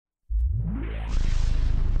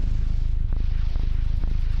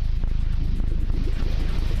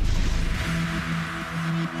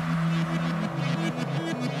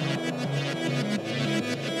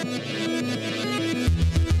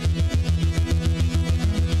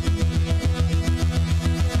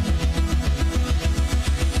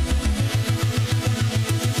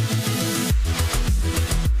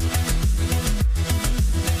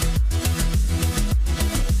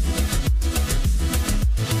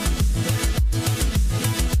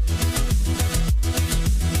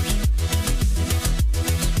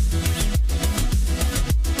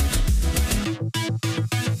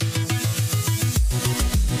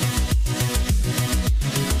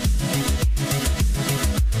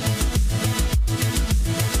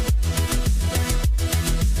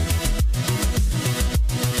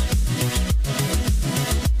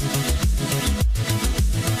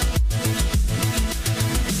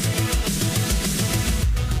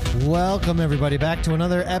Welcome, everybody, back to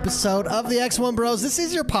another episode of the X1 Bros. This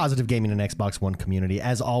is your positive gaming and Xbox One community.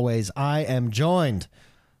 As always, I am joined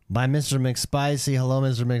by Mr. McSpicy. Hello,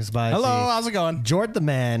 Mr. McSpicy. Hello, how's it going? Jord the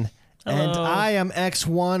Man. Hello. And I am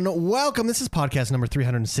X1. Welcome. This is podcast number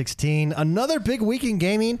 316. Another big week in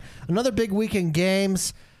gaming. Another big week in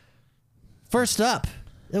games. First up,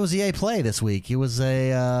 it was EA Play this week. It was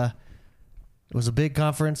a big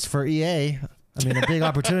conference for EA. I mean, a big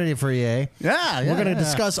opportunity for EA. Yeah, We're going to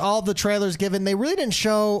discuss all the trailers given. They really didn't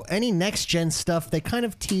show any next-gen stuff. They kind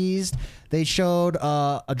of teased. They showed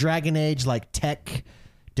a Dragon Age like tech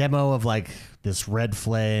demo of like this red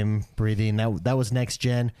flame breathing. That was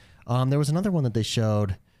next-gen. There was another one that they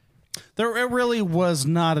showed. It really was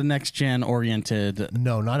not a next-gen oriented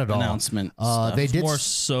No, not at all. announcement. They did More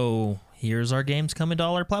so, here's our games coming to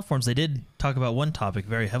all our platforms. They did talk about one topic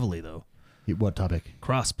very heavily, though. What topic?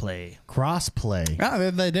 Crossplay. Crossplay. Yeah,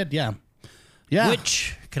 they did, yeah. Yeah.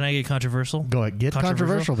 Which, can I get controversial? Go ahead. Get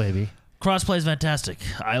controversial, baby. Crossplay is fantastic.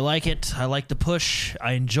 I like it. I like the push.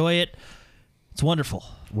 I enjoy it. It's wonderful.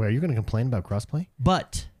 Where are you going to complain about crossplay?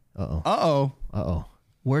 But Uh-oh.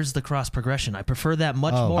 where's the cross progression? I prefer that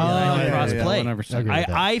much Oh, more than I do cross play. 100%. Agree with that.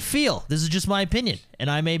 I feel, this is just my opinion,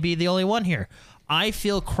 and I may be the only one here. I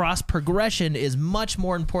feel cross progression is much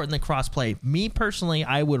more important than cross play. Me personally,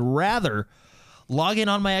 I would rather log in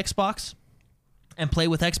on my Xbox and play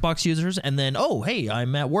with Xbox users, and then, oh, hey,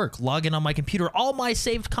 I'm at work, log in on my computer. All my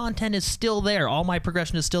saved content is still there. All my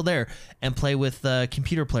progression is still there, and play with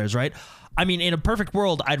computer players, right? I mean, in a perfect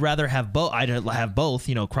world, I'd rather have both. I'd have both,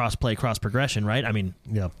 cross play, cross progression, right? I mean,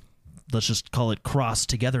 Yeah. let's just call it cross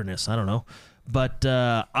togetherness. I don't know, but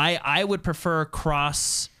I would prefer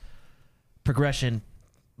cross progression.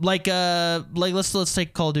 Like let's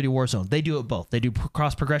take Call of Duty Warzone. They do it both. They do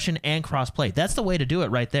cross progression and cross play. That's the way to do it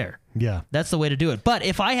right there. Yeah. That's the way to do it. But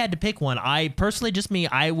if I had to pick one, I personally, just me,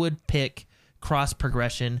 I would pick cross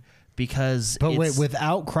progression because. But wait,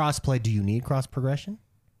 without crossplay, do you need cross progression?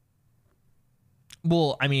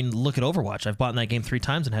 Well, I mean, look at Overwatch. I've bought in that game 3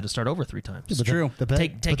 times and had to start over 3 times. But true. But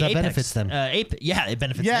Take that Apex. benefits them. Yeah, it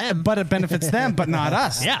benefits Yeah, them. but it benefits them, but not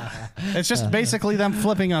us. Yeah. It's just basically them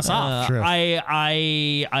flipping us off. True.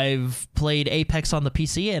 I've played Apex on the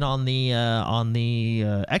PC and on the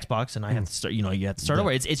Xbox, and I have to start. You have to start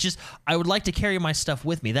over. It's just I would like to carry my stuff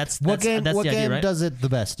with me. That's What game the idea, right? does it the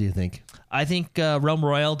best, do you think? I think Realm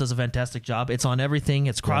Royale does a fantastic job. It's on everything.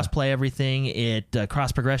 It's cross-play everything. It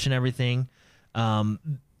cross-progression everything.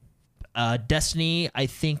 Destiny, I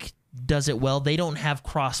think, does it well. They don't have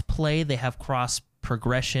cross-play. They have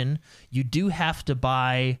cross-progression. You do have to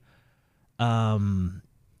buy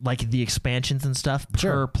like the expansions and stuff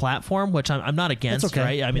per platform, which I'm not against, That's okay.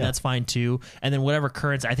 right? I mean, Yeah. that's fine too. And then whatever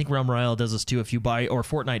currency, I think Realm Royale does this too. If you buy, or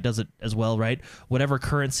Fortnite does it as well, right? Whatever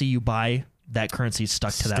currency you buy, that currency is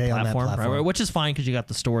stuck to that Stay on that platform, platform. right? Which is fine because you got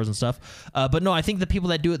the stores and stuff. But no, I think the people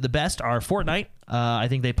that do it the best are Fortnite. I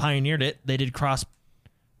think they pioneered it. They did cross.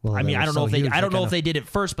 Well, I mean, I don't know if they did it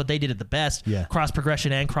first, but they did it the best. Yeah. Cross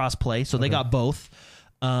progression and cross play, so they got both.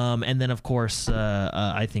 And then of course,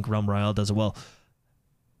 I think Realm Royale does it well.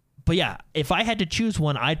 But yeah, if I had to choose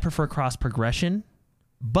one, I'd prefer cross progression.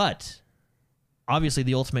 But obviously,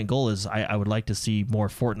 the ultimate goal is I would like to see more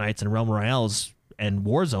Fortnites and Realm Royales and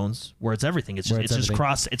Warzones where it's everything. It's just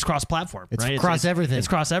cross platform. It's right? cross everything. It's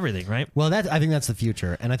cross everything, right? Well, I think that's the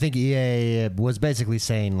future, and I think EA was basically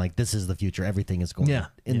saying like this is the future. Everything is going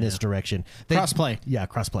in this direction. Crossplay. Yeah,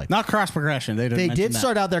 crossplay. Not cross-progression. They did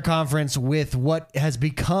start out their conference with what has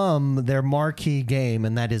become their marquee game,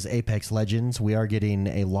 and that is Apex Legends. We are getting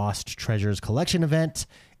a Lost Treasures collection event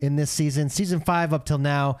in this season. Season 5 up till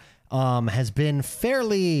now has been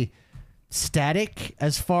fairly static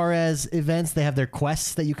as far as events. They have their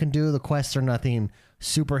quests that you can do. The quests are nothing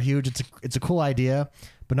super huge. It's a cool idea,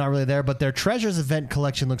 but not really there. But their treasures event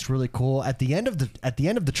collection looks really cool. At the end of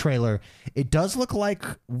the trailer, it does look like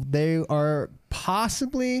they are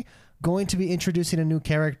possibly going to be introducing a new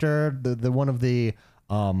character. The one of the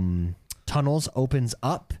tunnels opens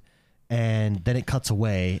up, and then it cuts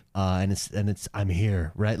away, and it's I'm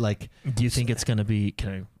here, right? Like, Do you think it's going to be?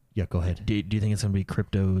 yeah, go ahead. Do you think it's going to be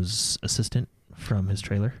Crypto's assistant from his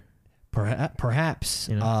trailer? Perhaps.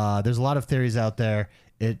 You know? There's a lot of theories out there.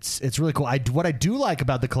 It's really cool. What I do like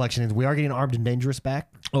about the collection is we are getting Armed and Dangerous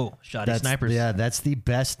back. Oh, shoddy snipers. Yeah, that's the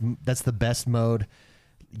best mode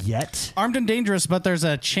yet. Armed and Dangerous, but there's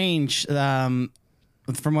a change.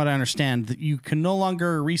 From what I understand, that you can no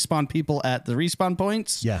longer respawn people at the respawn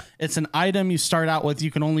points. Yeah. It's an item you start out with.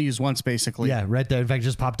 You can only use once, basically. Yeah, right there. In fact, it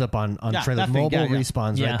just popped up on trailer. that thing, Mobile yeah.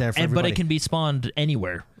 respawns right there for but everybody. it can be spawned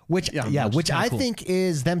anywhere. which which is I kinda cool. think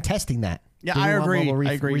is them testing that. Yeah, Do we I want agree. mobile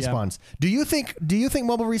I agree, yeah. Respawns. Do you think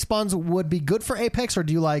mobile respawns would be good for Apex, or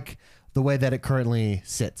do you like the way that it currently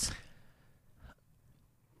sits?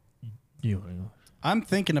 I'm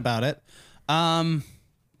thinking about it.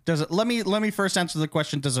 Does it? Let me first answer the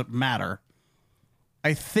question. Does it matter?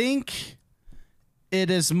 I think it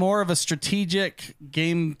is more of a strategic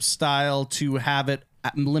game style to have it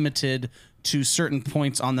limited to certain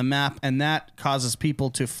points on the map, and that causes people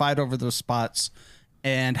to fight over those spots.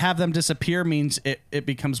 And have them disappear means it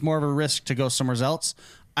becomes more of a risk to go somewhere else.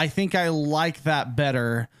 I think I like that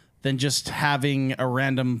better than just having a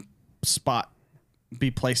random spot be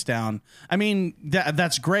placed down. I mean,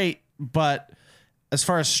 that's great, but as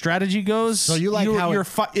far as strategy goes, So you like how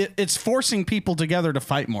it's forcing people together to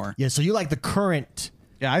fight more. Yeah, so you like the current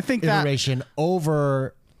Yeah, I think that. iteration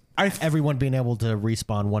over everyone being able to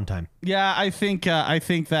respawn one time. Yeah, I think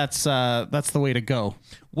that's the way to go.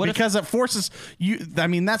 Because it forces you. I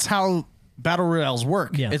mean, that's how battle royales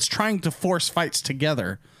work. Yeah. It's trying to force fights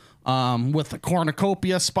together. With the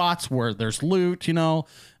cornucopia spots where there's loot,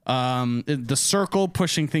 the circle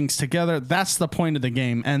pushing things together. That's the point of the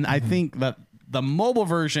game, and I think that the mobile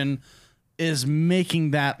version is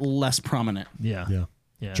making that less prominent. Yeah.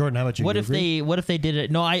 Jordan, how about you? What You if agree? they did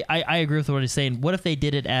it? No, I agree with what he's saying. What if they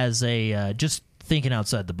did it as a just thinking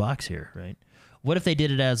outside the box here, right? What if they did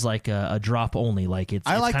it as like a drop only, like it's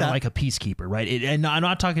I like kind of that. like a peacekeeper, right? And I'm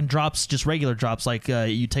not talking drops, just regular drops. Like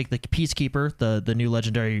you take the peacekeeper, the new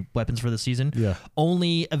legendary weapons for the season, Yeah.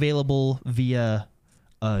 only available via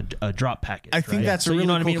a drop package. I think right? that's a so really you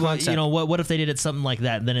know what I cool mean. Well, concept. what if they did it something like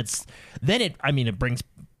that? Then it brings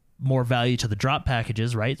more value to the drop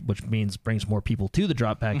packages, right? Which means brings more people to the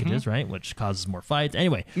drop packages, right? Which causes more fights.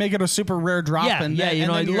 Anyway, Make it a super rare drop. yeah, and yeah, then, you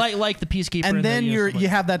and know, then you're- like the peacekeeper, and then you know, you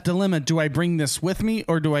have that dilemma: do I bring this with me,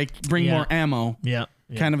 or do I bring Yeah. more ammo? yeah.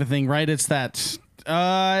 Kind of a thing, right? It's that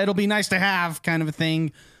it'll be nice to have kind of a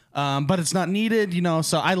thing, but it's not needed,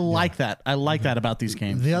 So I like that. I like that about these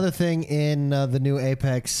games. The other thing in the new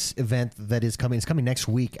Apex event that is coming, it's coming next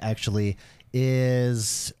week actually,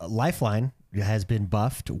 is Lifeline has been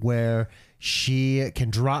buffed where she can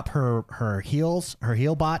drop her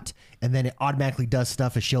heal bot, and then it automatically does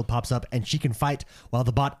stuff as shield pops up, and she can fight while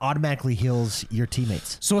the bot automatically heals your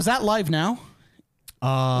teammates. So is that live now,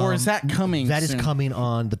 or is that coming? That is soon? coming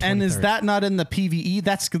on the 23rd. And is that not in the PVE?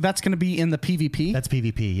 That's going to be in the PvP. That's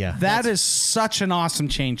PvP, yeah. That is such an awesome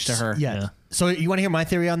change to her. Yeah. Yeah. So you want to hear my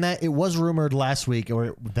theory on that? It was rumored last week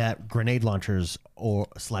that grenade launchers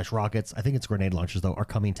 / rockets, I think it's grenade launchers though, are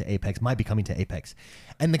coming to Apex, might be coming to Apex.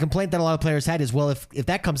 And the complaint that a lot of players had is, well, if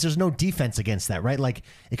that comes, there's no defense against that, right? Like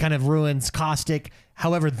it kind of ruins Caustic.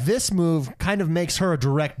 However, this move kind of makes her a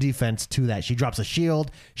direct defense to that. She drops a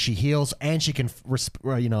shield, she heals, and she can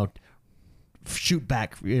shoot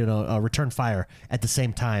back, return fire at the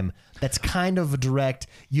same time. That's kind of a direct.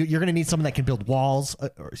 You're going to need someone that can build walls,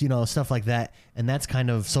 or stuff like that. And that's kind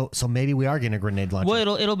of so maybe we are getting a grenade launcher.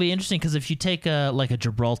 Well, it'll be interesting because if you take like a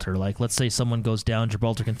Gibraltar, like let's say someone goes down,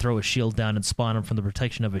 Gibraltar can throw a shield down and spawn him from the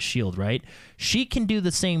protection of a shield, right? She can do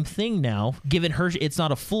the same thing now. Given her, it's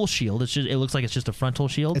not a full shield. It looks like it's just a frontal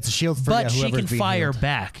shield. It's a shield for but she whoever's can being fire healed.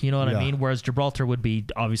 back. You know what I Yeah. mean? Whereas Gibraltar would be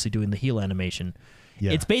obviously doing the heal animation.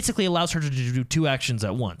 Yeah. It's basically allows her to do two actions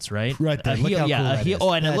at once, right? Right there. A Look heal, how yeah, cool a that heal. is.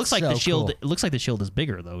 Oh, and it That's looks like the so shield. cool. It looks like the shield is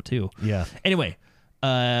bigger though too. Yeah. Anyway,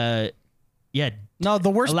 yeah. No, the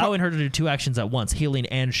worst part. Allowing her to do two actions at once, healing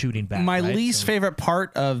and shooting back. My right? least So- favorite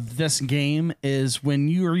part of this game is when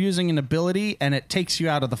you are using an ability and it takes you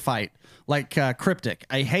out of the fight. Like Cryptic.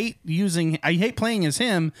 I hate playing as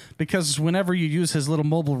him because whenever you use his little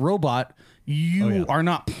mobile robot, you're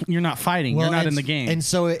not fighting. You're not in the game. And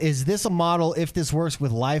so is this a model, if this works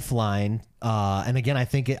with Lifeline, and again, I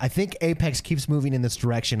think Apex keeps moving in this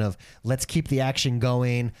direction of let's keep the action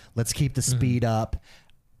going, let's keep the speed up.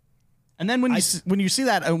 And then when you see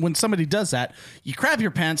that, when somebody does that, you crap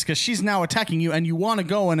your pants because she's now attacking you, and you want to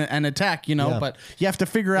go and attack, Yeah. But you have to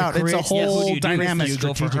figure out it's a creates- Yeah, who do whole you do? dynamic. Do you go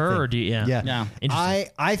for strategic her thing. or do you? Yeah. Yeah.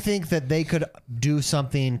 Interesting. I think that they could do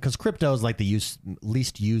something because Crypto is like the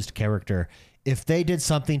least used character. If they did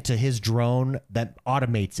something to his drone that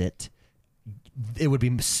automates it, it would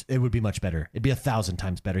be much better. It'd be 1,000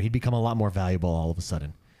 times better. He'd become a lot more valuable all of a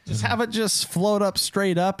sudden. Just have it just float up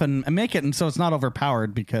straight up and make it, and so it's not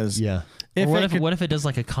overpowered because Yeah. if Or it could- what if it does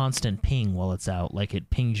like a constant ping while it's out? Like it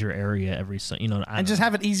pings your area every and just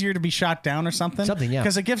have it easier to be shot down or something. Something, yeah.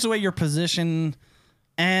 Because it gives away your position,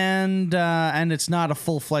 and it's not a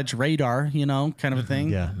full-fledged radar, kind of a thing.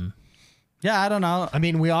 Yeah. Yeah, I don't know. I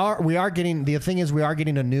mean, we are getting, the thing is we are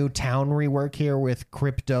getting a new town rework here with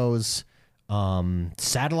Crypto's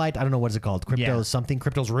satellite. I don't know what is it called. Crypto Yeah. something.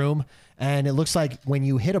 Crypto's room. And it looks like when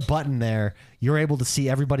you hit a button there, you're able to see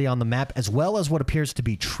everybody on the map as well as what appears to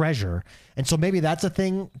be treasure. And so maybe that's a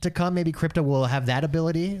thing to come. Maybe Crypto will have that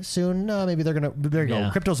ability soon. Maybe they're gonna. There you Yeah.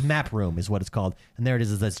 go. Crypto's map room is what it's called. And there it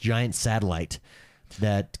is this giant satellite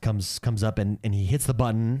that comes up and he hits the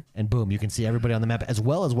button and boom, you can see everybody on the map as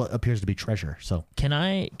well as what appears to be treasure. So Can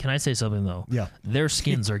I say something though? Yeah. Their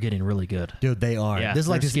skins are getting really good. dude, they are. Yeah, This is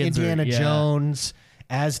like their this skins are- Indiana yeah. Jones,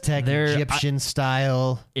 Aztec, They're- Egyptian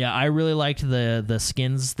style. Yeah, I really liked the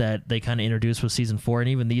skins that they kind of introduced with season 4, and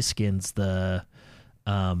even these skins, the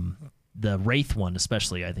Wraith one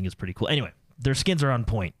especially, I think is pretty cool. Anyway, their skins are on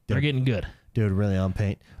point. They're getting good. Dude, really on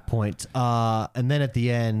point. And then at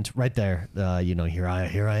the end, right there, here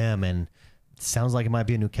I am, and it sounds like it might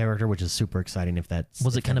be a new character, which is super exciting. If that's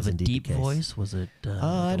Was if it kind that of is a indeed deep the case. voice? Was it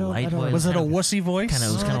I don't- light I don't- voice? Was it a Kind of- wussy voice? Kind of,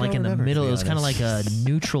 it was kind I of like don't in the remember, to middle. be It was kind of like a honest.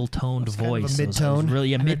 neutral toned kind of a voice. It was mid-tone. really,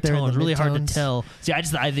 yeah, Right there in mid-tone. It's the really hard to mid-tones. tell. See,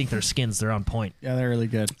 I think their skins, they're on point. Yeah, they're really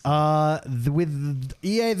good. With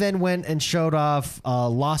EA then went and showed off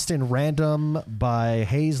Lost in Random by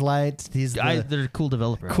Hazelight. He's the They're a cool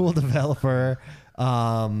developer. cool developer.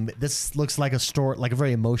 This looks like a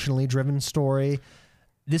very emotionally driven story.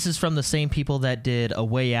 This is from the same people that did A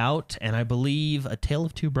Way Out and I believe A Tale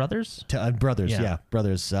of Two Brothers. Brothers, Yeah. yeah,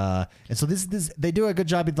 brothers. And so this they do a good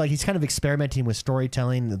job. Like he's kind of experimenting with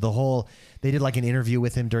storytelling. They did like an interview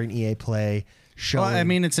with him during EA Play. Well, Showing, I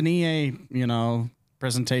mean, it's an EA,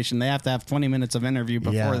 presentation. They have to have 20 minutes of interview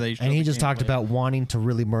before they show and he the just talked gameplay. about wanting to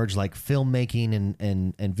really merge like filmmaking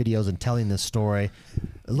and videos and telling this story.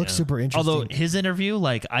 It looks super interesting. Although his interview,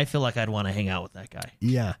 like, I feel like I'd want to hang out with that guy.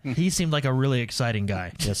 yeah. He seemed like a really exciting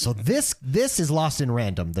guy. Yeah, so this is Lost in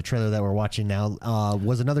Random. The trailer that we're watching now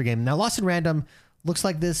was another game. Now Lost in Random looks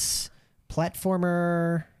like this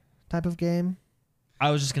platformer type of game. I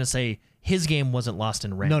was just gonna say his game wasn't Lost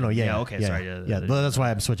in Random. No, yeah. Okay, yeah, sorry. Yeah, but that's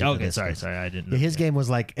why I'm switching. to Okay, this. sorry. I didn't. Yeah, his game was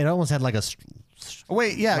like it almost had like a.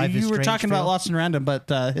 Wait, yeah, Life is you were Strange talking feel. about Lost in Random, but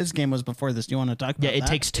his game was before this. Do you want to talk about Yeah, It that?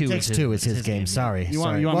 Takes Two. It Takes Two is his game. yeah. Sorry. You want-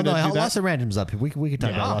 sorry. you want me well, to no, do that? Lost in Random's up. We can talk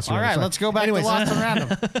about Lost in All Random. right, Sorry. let's go back Anyways, to Lost in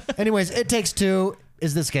Random. Anyways, It Takes Two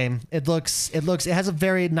is this game. It has a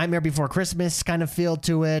very Nightmare Before Christmas kind of feel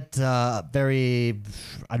to it. Very,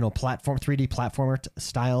 I don't know, 3D platformer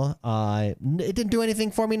style. It didn't do anything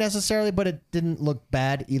for me necessarily, but it didn't look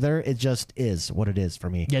bad either. It just is what it is for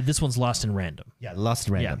me. Yeah, this one's Lost in Random. Yeah, Lost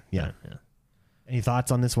in Random. Yeah. Any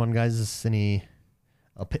thoughts on this one, guys? Any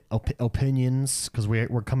opinions? Because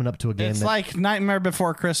we're coming up to a game It's that. like Nightmare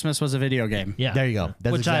Before Christmas was a video game. Yeah. There you go.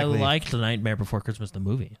 That's Which exactly, I liked, The Nightmare Before Christmas, the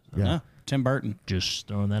movie. So Yeah. Yeah, Tim Burton. just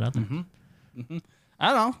throwing that out there.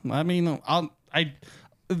 I don't know. I mean,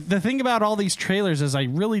 the thing about all these trailers is I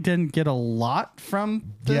really didn't get a lot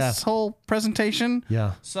from this whole presentation.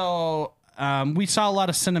 Yeah. So we saw a lot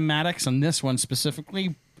of cinematics on this one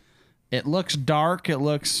specifically. It looks dark. It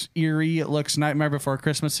looks eerie. It looks Nightmare Before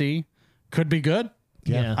Christmassy. Could be good.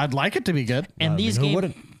 Yeah. I'd like it to be good. And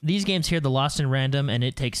who these games here, the Lost in Random and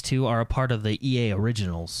It Takes Two, are a part of the EA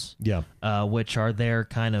Originals, Yeah. which are their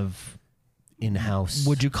kind of. In-house.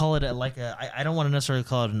 Would you call it I don't want to necessarily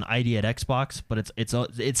call it an ID at Xbox, but it's similar.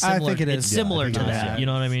 I think it It's is. similar Yeah, I to think it that. is. You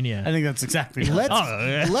know what I mean? Yeah. I think that's exactly Let's Oh,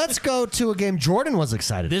 yeah. let's go to a game Jordan was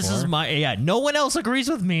excited This for. is no one else agrees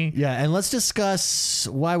with me. Yeah, and let's discuss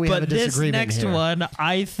why we have a But this disagreement next here. one,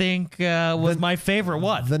 I think, was my favorite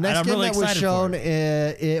one. The next and I'm game really that was excited shown, for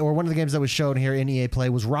it. or one of the games that was shown here in EA Play,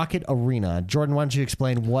 was Rocket Arena. Jordan, why don't you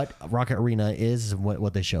explain what Rocket Arena is and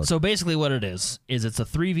what they showed? So basically, what it is it's a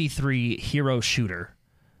 3v3 hero shooter.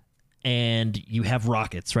 And you have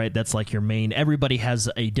rockets, right? That's like your main. Everybody has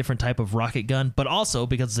a different type of rocket gun, but also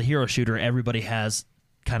because it's a hero shooter, everybody has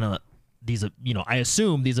kind of these, I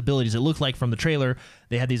assume these abilities. It looked like from the trailer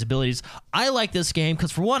they had these abilities. I like this game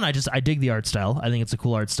because for one, I dig the art style. I think it's a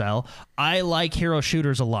cool art style. I like hero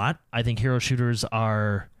shooters a lot. I think hero shooters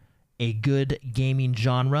are a good gaming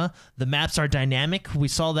genre. The maps are dynamic. We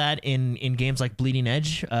saw that in games like Bleeding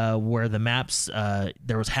Edge, where the maps,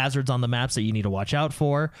 there was hazards on the maps that you need to watch out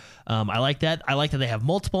for. I like that. I like that they have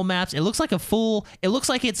multiple maps. It looks like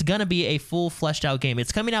it's gonna be a full fleshed out game.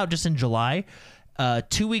 It's coming out just in July.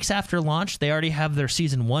 2 weeks after launch, they already have their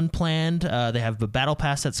season 1 planned. They have the battle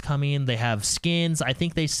pass that's coming. They have skins. I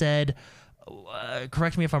think they said,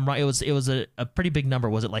 correct me if I'm wrong, it was a pretty big number.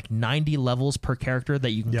 Was it like 90 levels per character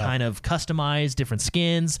that you can kind of customize different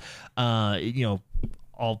skins?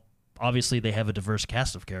 All obviously they have a diverse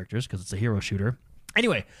cast of characters because it's a hero shooter.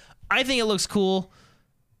 Anyway, I think it looks cool.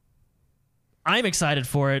 I'm excited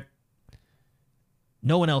for it.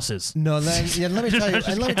 No one else is. No, let me tell you.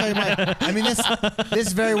 And let me tell you, Mike. I mean,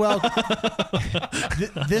 this very well,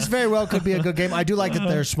 this very well could be a good game. I do like that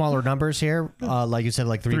there's smaller numbers here, like you said,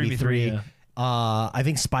 like 3v3. Yeah. I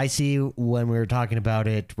think Spicy, when we were talking about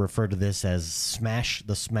it, referred to this as Smash,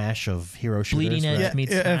 the Smash of hero shooters. Bleeding Edge right?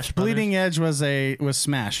 meets if Smash Bleeding Edge was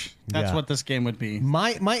Smash, that's Yeah. what this game would be.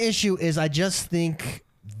 My issue is I just think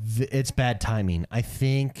it's bad timing. I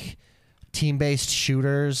think team-based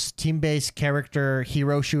shooters, team-based character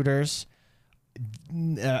hero shooters,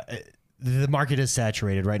 the market is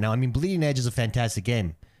saturated right now. I mean, Bleeding Edge is a fantastic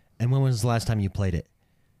game. And when was the last time you played it?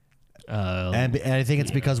 And I think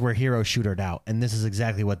it's because we're hero shootered out, and this is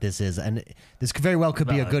exactly what this is. And this very well could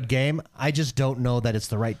be a good game. I just don't know that it's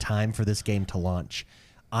the right time for this game to launch.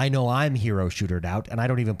 I know I'm hero shootered out, and I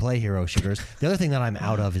don't even play hero shooters. The other thing that I'm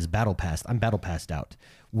out of is Battle Pass. I'm Battle Passed out,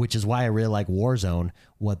 which is why I really like Warzone.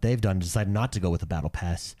 What they've done, decided not to go with a Battle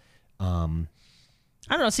Pass. I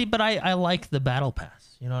don't know. See, but I like the Battle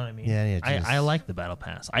Pass. You know what I mean? Yeah, I like the Battle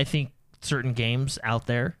Pass. I think certain games out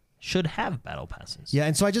there should have Battle Passes. Yeah,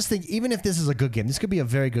 and so I just think even if this is a good game, this could be a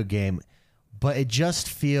very good game, but it just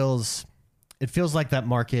feels like that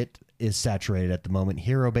market is saturated at the moment.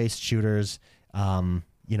 Hero-based shooters,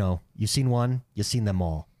 you've seen one, you've seen them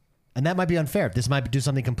all. And that might be unfair. This might do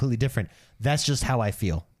something completely different. That's just how I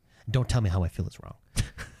feel. Don't tell me how I feel is wrong.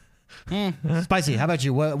 Spicy, how about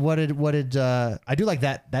you? What did I do like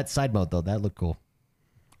that side mode though? That looked cool.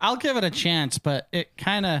 I'll give it a chance, but it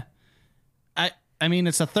kind of, I mean,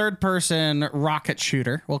 it's a third-person rocket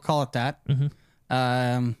shooter. We'll call it that.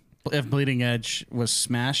 If Bleeding Edge was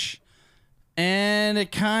Smash, and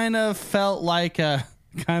it kind of felt like a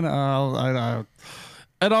kind of.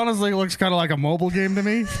 It honestly looks kind of like a mobile game to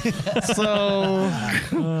me. So I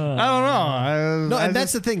don't know. No, and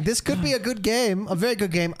that's the thing. This could be a good game, a very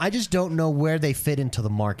good game. I just don't know where they fit into the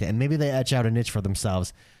market, and maybe they etch out a niche for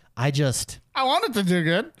themselves. I want it to do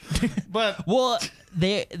good, but Well,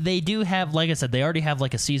 they do have, like I said, they already have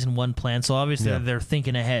like a season 1 plan, so obviously they're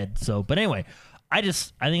thinking ahead. So, but anyway, I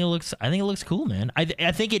think it looks cool, man.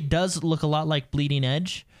 I think it does look a lot like Bleeding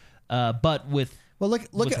Edge, but with look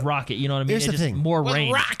with at Rocket. You know what I mean? Here's It's the just thing. more with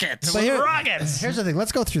range. rockets. But Rockets. Here's the thing.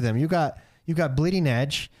 Let's go through them. You got Bleeding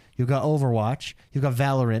Edge. You got Overwatch. You got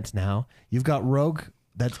Valorant now. You've got Rogue.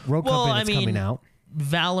 That's Rogue Company that's coming out.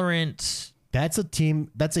 Valorant. That's a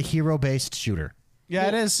team. That's a hero-based shooter. Yeah,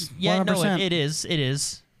 it is. 100%. Yeah, no, it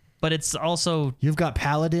is. But it's also You've got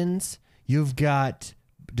Paladins. You've got.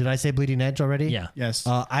 Did I say Bleeding Edge already? yeah. Yes.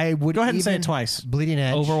 I would Go ahead and say even- it twice. Bleeding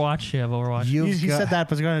Edge. Overwatch. You have Overwatch. You You've got, said that,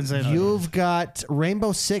 but go ahead and say it. You've got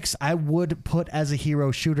Rainbow Six. I would put as a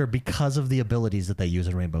hero shooter because of the abilities that they use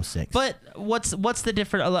in Rainbow Six. But what's the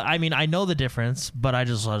difference? I mean, I know the difference, but I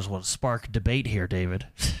just want to spark debate here, David.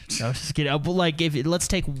 I was just kidding. But like, let's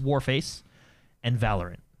take Warface and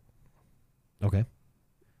Valorant. Okay.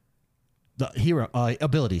 The hero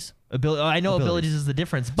abilities. I know abilities is the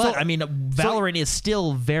difference, but So- I mean, Valorant is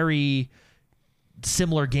still very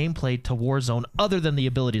similar gameplay to Warzone, other than the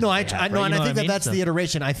abilities. No, that I they have, know, right? and You know I think what that's So- the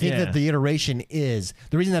iteration. I think Yeah. that the iteration is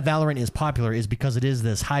the reason that Valorant is popular is because it is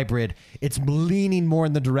this hybrid. It's leaning more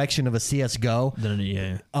in the direction of a CS:GO.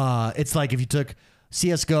 Yeah. It's like if you took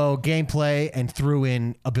CS:GO gameplay and threw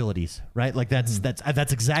in abilities, right? Like that's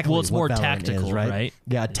exactly Well, it's what more Valorant tactical, is, right? right?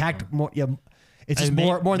 Yeah, more. Yeah, it's just May-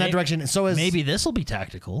 more in that may- direction. So is Maybe this will be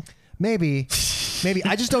tactical. maybe.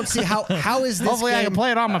 I just don't see how is this Hopefully, I game. can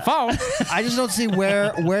play it on my phone. I just don't see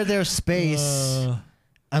where there's space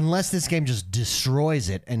unless this game just destroys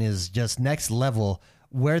it and is just next level.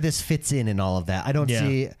 Where this fits in and all of that, I don't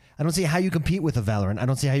see how you compete with a Valorant. I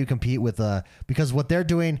don't see how you compete with because what they're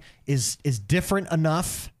doing is different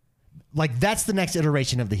enough. Like that's the next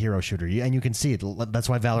iteration of the hero shooter, and you can see it. That's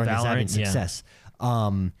why Valorant is having yeah. success.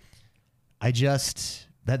 I just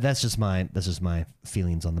that's just my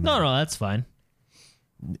feelings on the matter. No, that's fine.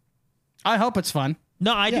 I hope it's fun.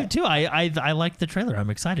 No, I Yeah. do too. I like the trailer. I'm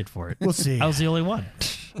excited for it. We'll see. I was the only one.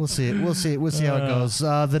 We'll see how it goes.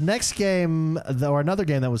 The next game, or another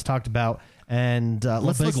game that was talked about, and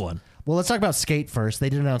let's one. Well, let's talk about Skate first. They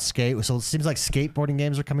did announce Skate, so it seems like skateboarding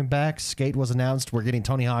games are coming back. Skate was announced. We're getting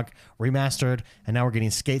Tony Hawk remastered, and now we're getting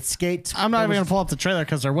Skate. Skate. I'm not even going to pull up the trailer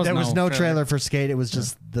because there was no trailer for Skate. It was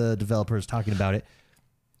just the developers talking about it.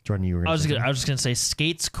 Jordan, you were. I was gonna just gonna say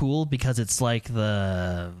Skate's cool because it's like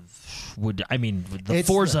the It's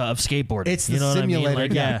Forza of skateboarding. It's the you know simulator. What I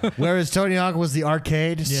mean? Like, yeah. Whereas Tony Hawk was the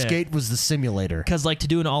arcade, Yeah. Skate was the simulator. Because like to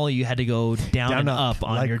do an ollie, you had to go down and up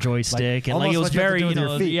on like- your joystick, and almost like it was what you have to very do with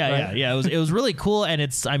your feet, right? yeah. It was really cool, and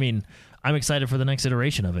it's. I mean, I'm excited for the next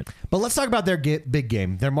iteration of it. But let's talk about their big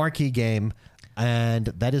game, their marquee game, and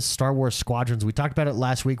that is Star Wars Squadrons. We talked about it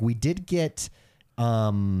last week. We did get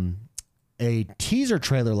a teaser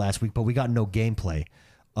trailer last week, but we got no gameplay.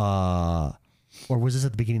 Or was this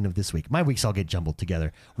at the beginning of this week? My weeks all get jumbled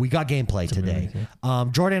together. We got gameplay today.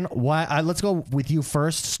 Jordan, let's go with you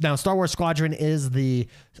first. Now, Star Wars Squadron is the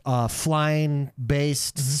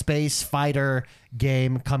flying-based space fighter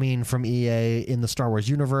game coming from EA in the Star Wars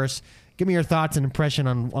universe. Give me your thoughts and impression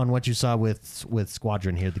on what you saw with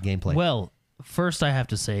Squadron here, the gameplay. Well, first I have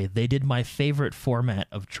to say they did my favorite format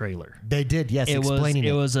of trailer. They did, yes. Explaining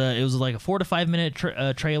it was like a 4 to 5 minute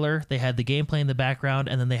trailer. They had the gameplay in the background,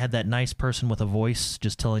 and then they had that nice person with a voice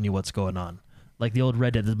just telling you what's going on, like the old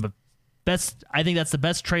Red Dead. I think that's the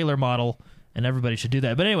best trailer model, and everybody should do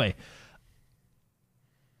that. But anyway,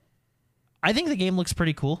 I think the game looks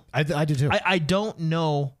pretty cool. I do too. I don't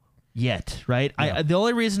know yet, right? Yeah. The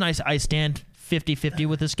only reason I stand 50-50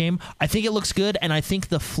 with this game, I think it looks good, and I think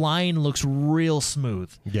the flying looks real smooth.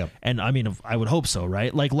 Yeah. And I mean, I would hope so,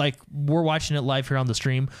 right? Like we're watching it live here on the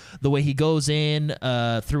stream. The way he goes in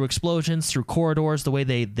through explosions, through corridors, the way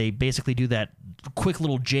they basically do that quick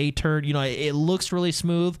little J turn, it looks really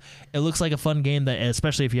smooth. It looks like a fun game, that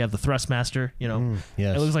especially if you have the Thrustmaster, yes.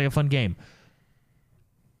 It looks like a fun game.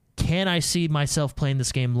 Can I see myself playing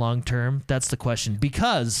this game long term? That's the question.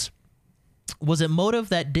 Because was it Motive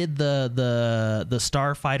that did the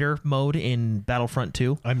Starfighter mode in Battlefront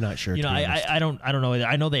 2? I'm not sure. I don't know.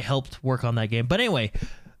 I know they helped work on that game. But anyway,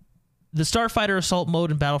 the Starfighter Assault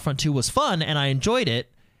mode in Battlefront 2 was fun, and I enjoyed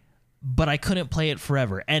it, but I couldn't play it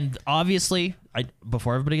forever. And obviously,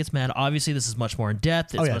 before everybody gets mad, obviously this is much more in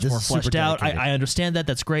depth. It's much more fleshed out. I understand that.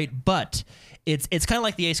 That's great. But it's kind of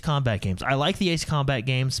like the Ace Combat games. I like the Ace Combat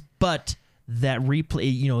games, but that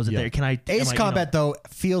replay, is it there? Can I? Ace Combat though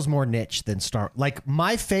feels more niche than Like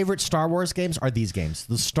my favorite Star Wars games are these games,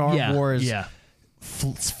 the Star Wars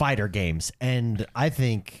fighter games, and I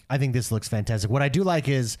think this looks fantastic. What I do like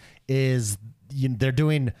is they're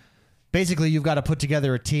doing. Basically, you've got to put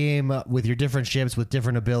together a team with your different ships with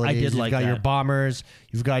different abilities. You've got your bombers.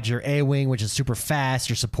 You've got your A-Wing, which is super fast.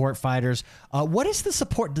 Your support fighters. What is the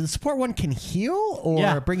support? The support one can heal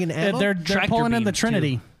or bring in ammo? They're pulling in the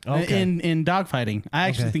Trinity in dogfighting. I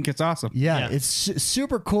actually think it's awesome. Yeah, it's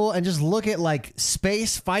super cool. And just look at like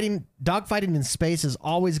space fighting. Dogfighting in space is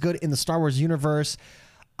always good in the Star Wars universe.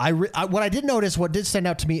 What I did notice, what did stand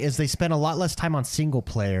out to me is they spent a lot less time on single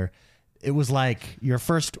player. It was like your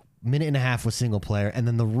first minute and a half was single player, and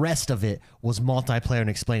then the rest of it was multiplayer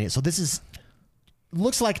and explaining it. So this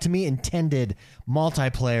looks like to me intended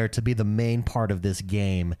multiplayer to be the main part of this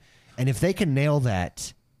game. And if they can nail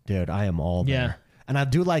that, dude, I am all there. Yeah. And I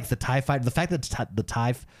do like the TIE fighter. The fact that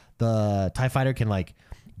the TIE fighter can like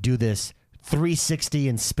do this 360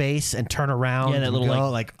 in space and turn around. Yeah, that little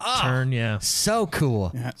turn. Yeah, so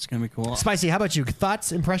cool. Yeah, it's gonna be cool. Spicy, how about you?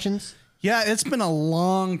 Thoughts, impressions? Yeah, it's been a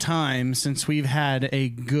long time since we've had a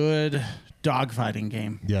good dogfighting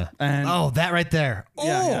game. Yeah. And that right there.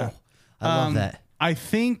 Yeah. I love that. I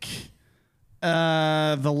think the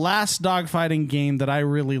last dogfighting game that I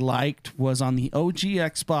really liked was on the OG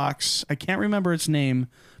Xbox. I can't remember its name,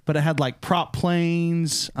 but it had like prop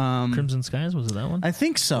planes. Crimson Skies, was it that one? I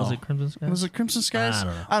think so. Was it Crimson Skies? Was it Crimson Skies?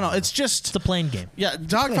 I don't know. It's just It's a plane game. Yeah,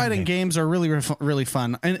 dogfighting games are really, really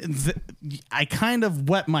fun. And I kind of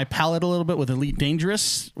wet my palate a little bit with Elite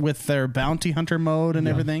Dangerous with their bounty hunter mode and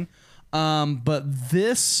everything. But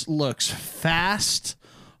this looks fast,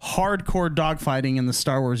 hardcore dogfighting in the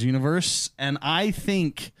Star Wars universe. And I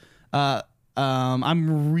think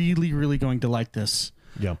I'm really, really going to like this.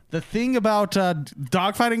 Yeah. The thing about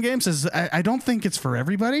dogfighting games is I don't think it's for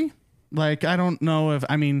everybody. Like, I don't know if,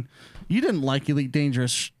 you didn't like Elite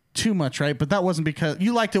Dangerous too much, right? But that wasn't because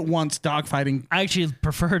you liked it once, dogfighting. I actually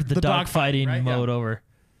preferred the dogfighting right? mode over.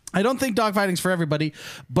 I don't think dogfighting's for everybody,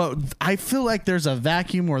 but I feel like there's a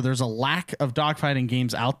vacuum or there's a lack of dogfighting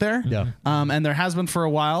games out there. Yeah. And there has been for a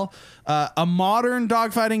while. A modern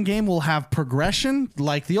dogfighting game will have progression,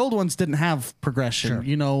 like the old ones didn't have progression.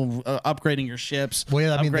 Sure. Upgrading your ships.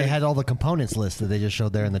 Well, yeah, they had all the components listed they just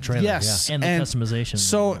showed there in the trailer. Yes, And the customization.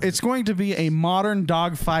 So it's going to be a modern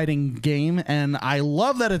dogfighting game, and I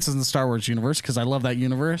love that it's in the Star Wars universe because I love that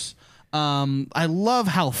universe. I love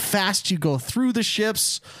how fast you go through the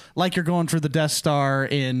ships, like you're going through the Death Star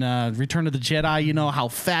in Return of the Jedi. How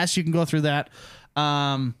fast you can go through that.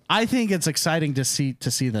 I think it's exciting to see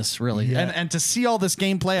this really, and to see all this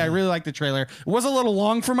gameplay. I really like the trailer. It was a little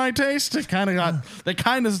long for my taste. They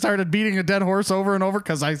kind of started beating a dead horse over and over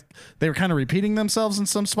because they were kind of repeating themselves in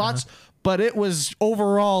some spots. but it was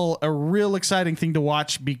overall a real exciting thing to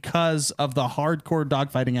watch because of the hardcore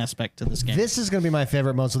dogfighting aspect to this game. This is going to be my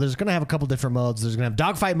favorite mode. So there's going to have a couple different modes. There's going to have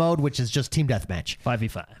dogfight mode, which is just team deathmatch.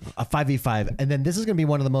 5v5. A 5v5. And then this is going to be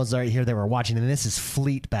one of the modes right here that we're watching, and this is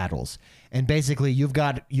fleet battles. And basically, you've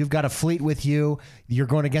got a fleet with you. You're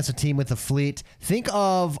going against a team with a fleet. Think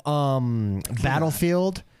of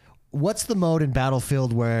Battlefield. What's the mode in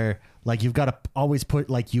Battlefield where like you've got to always put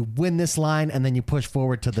like you win this line and then you push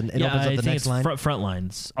forward to the it opens up the next line? Front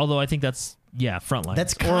lines. Although I think that's front lines.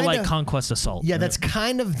 That's or like kinda- Conquest Assault. Yeah, that's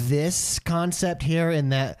kind of this concept here in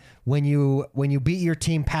that when you beat your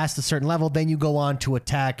team past a certain level, then you go on to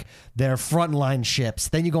attack their frontline ships.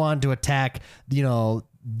 Then you go on to attack,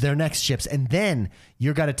 their next ships, and then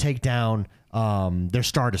you're got to take down their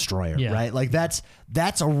Star Destroyer, Yeah. right? Like that's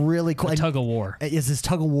a really cool tug of war. Is this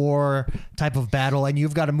tug of war type of battle, and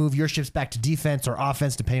you've got to move your ships back to defense or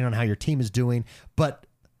offense depending on how your team is doing. But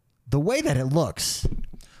the way that it looks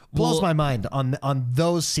blows my mind on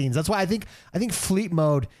those scenes. That's why I think fleet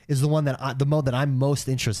mode is the mode that I'm most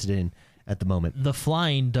interested in at the moment. The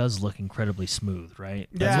flying does look incredibly smooth, right?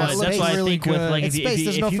 Yeah, it that's looks why really I think with good. like It's space,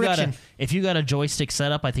 there's no friction. if you got a joystick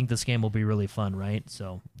setup, I think this game will be really fun, right?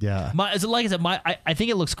 So Yeah. like I said, I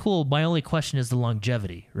think it looks cool. My only question is the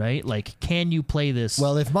longevity, right? Like, can you play this?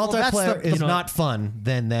 Well, if multiplayer is you know- not fun,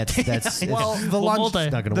 then that's Well, the multi-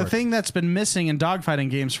 it's not going to the work. thing that's been missing in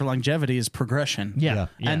dogfighting games for longevity is progression. yeah.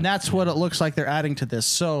 And that's what it looks like they're adding to this.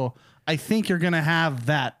 So I think you're going to have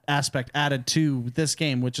that aspect added to this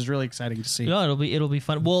game, which is really exciting to see. No, it'll be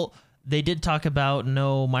fun. Well, they did talk about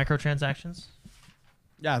no microtransactions.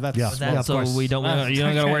 Yeah, that's Yeah. That, of so course. you don't got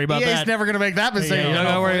to worry about EA's that. never going to make that mistake. Yeah, you don't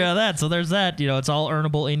got to worry about that. So there's that. It's all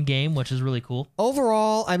earnable in game, which is really cool.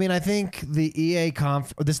 Overall, I mean, I think the EA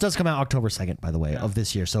this does come out October 2nd, by the way, of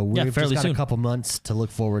this year. So we've fairly just got soon. a couple months to look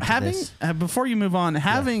forward to Having this. before you move on,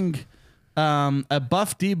 having a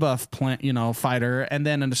buff debuff fighter, and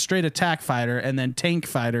then a straight attack fighter, and then tank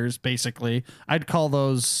fighters. Basically, I'd call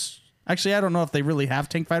those. Actually, I don't know if they really have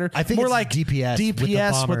tank fighter. I think more it's like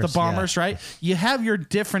DPS with the bombers, bombers, yeah. right? You have your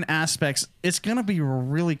different aspects. It's gonna be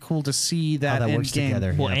really cool to see that, How that in works game.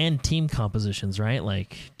 together. Well, Yeah. and team compositions, right?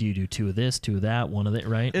 Like, do you do 2 of this, 2 of that, 1 of it,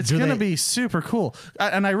 right? It's Do gonna they- be super cool,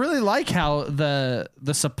 and I really like how the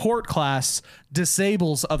support class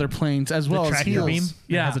disables other planes as well as tractor heals. beam.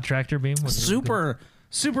 Yeah, It has a tractor beam. which is really cool.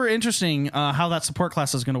 super interesting how that support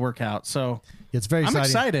class is going to work out. So It's very I'm exciting.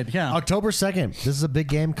 excited. Yeah. October 2nd. This is a big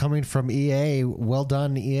game coming from EA. Well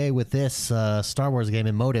done, EA, with this Star Wars game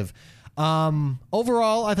in Motive.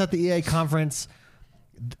 Overall, I thought the EA conference,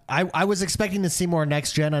 I was expecting to see more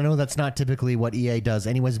next gen. I know that's not typically what EA does.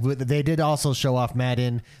 Anyways, but they did also show off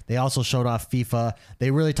Madden. They also showed off FIFA.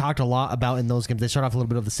 They really talked a lot about in those games. They showed off a little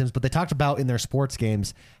bit of The Sims, but they talked about in their sports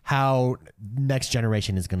games how next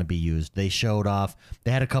generation is going to be used. They showed off,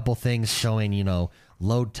 they had a couple things showing,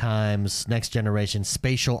 load times, next generation,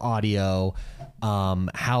 spatial audio,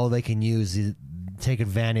 how they can take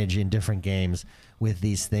advantage in different games with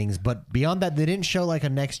these things. But beyond that, they didn't show like a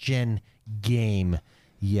next gen game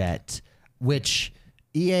yet, which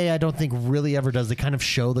EA I don't think really ever does. They kind of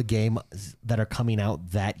show the game that are coming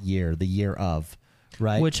out that year, the year of,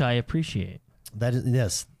 right? Which I appreciate. That is,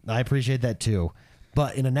 yes, I appreciate that too.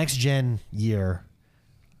 But in a next gen year,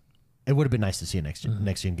 it would have been nice to see a next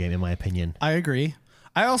gen game, in my opinion. I agree.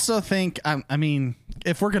 I also think, I mean,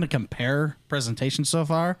 if we're going to compare presentations so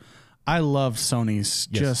far, I love Sony's.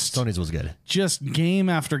 Sony's was good. Just game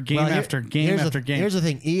after game Well, after game here's after game. Here's the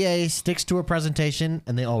thing: EA sticks to a presentation,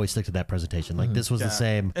 and they always stick to that presentation. Like this was the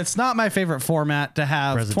same. It's not my favorite format to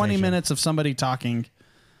have 20 Presentation. minutes of somebody talking,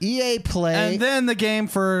 EA Play. and then the game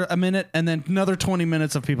for a minute, and then another 20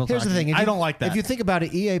 minutes of people Here's talking. the thing: I don't like that. If you think about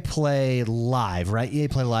it, EA Play Live, right? EA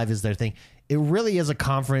Play Live is their thing. It really is a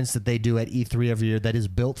conference that they do at E3 every year that is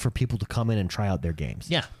built for people to come in and try out their games.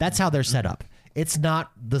 Yeah. That's how they're set up. It's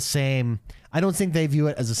not the same. I don't think they view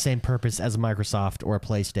it as the same purpose as a Microsoft or a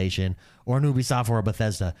PlayStation or an Ubisoft or a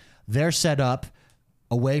Bethesda. They're set up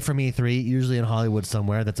away from E3, usually in Hollywood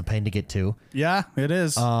somewhere. That's a pain to get to. yeah, it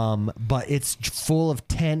is. But it's full of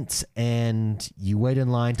tents, and you wait in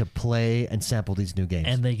line to play and sample these new games.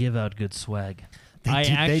 And they give out good swag.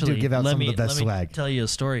 They do give out some of the best swag. Let me tell you a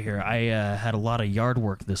story here. I had a lot of yard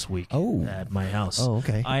work this week at my house. Oh,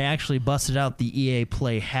 okay. I actually busted out the EA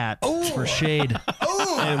Play hat for shade.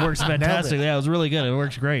 And it works fantastic. Yeah, it was really good. It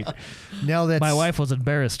works great. Now that's My wife was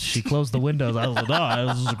embarrassed. She closed the windows. I was like, oh,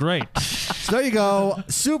 this is great. So there you go.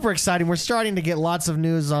 Super exciting. We're starting to get lots of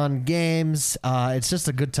news on games. It's just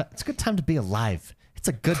a good time. It's a good time to be alive. It's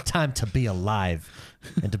a good time to be alive.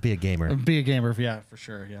 and to be a gamer. Be a gamer, yeah, for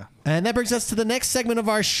sure, yeah. And that brings us to the next segment of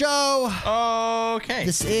our show. Okay.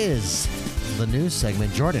 This is the news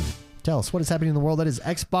segment. Jordan, tell us what is happening in the world that is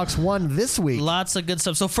Xbox One this week. Lots of good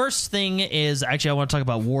stuff. So first thing is actually I want to talk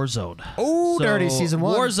about Warzone. Oh, dirty Season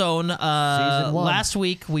 1. Warzone. Season 1. Last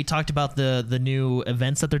week we talked about the new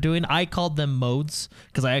events that they're doing. I called them modes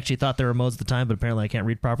because I actually thought they were modes at the time, but apparently I can't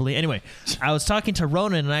read properly. Anyway, I was talking to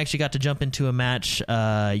Ronan and I actually got to jump into a match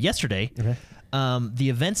yesterday. Okay. The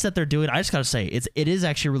events that they're doing, I just gotta say, it is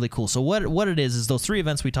actually really cool. So what it is those 3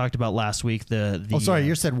 events we talked about last week. You You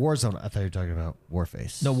said Warzone. I thought you were talking about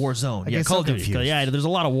Warface. no Warzone. I Yeah, get Call so of Duty. confused. Yeah, there's a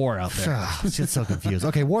lot of war out there. I get so confused.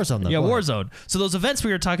 Okay, Warzone though. Yeah, Go ahead. Warzone. So those events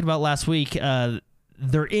we were talking about last week,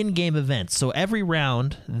 they're in-game events. So every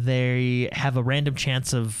round they have a random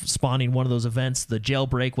chance of spawning one of those events. The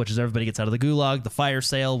jailbreak, which is everybody gets out of the gulag. The fire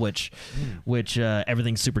sale, which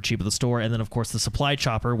everything's super cheap at the store. And then of course the supply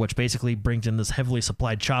chopper, which basically brings in this heavily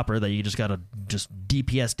supplied chopper that you just gotta just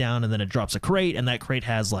DPS down, and then it drops a crate, and that crate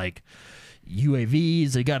has like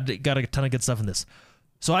UAVs. They got a ton of good stuff in this.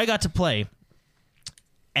 So I got to play.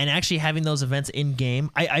 And actually having those events in game,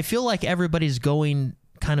 I feel like everybody's going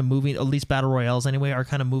kind of moving, at least battle royales anyway, are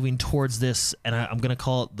kind of moving towards this, and I'm going to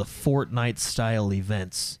call it the Fortnite style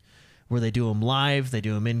events, where they do them live, they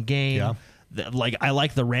do them in game. Yeah. Like I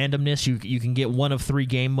like the randomness. You can get one of 3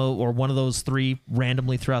 game mode or one of those 3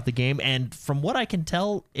 randomly throughout the game, and from what I can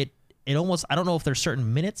tell, it almost, I don't know if there's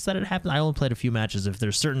certain minutes that it happens. I only played a few matches. If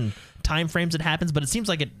there's certain time frames it happens, but it seems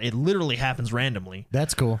like it literally happens randomly.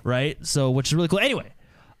 That's cool. Right? So, which is really cool. Anyway,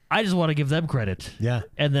 I just want to give them credit. Yeah.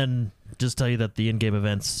 And then just tell you that the in-game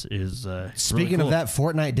events is Speaking really cool. of that,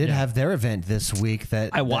 Fortnite did have their event this week that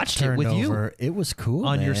I watched that it turned with you. over. It was cool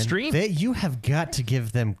On your man. stream. You have got to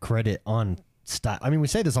give them credit on style. I mean, we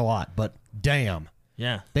say this a lot, but damn,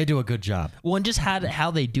 Yeah. they do a good job. Well, and just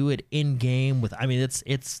how they do it in-game with, I mean, it's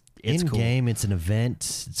In cool. game, it's an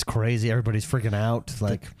event. It's crazy. Everybody's freaking out.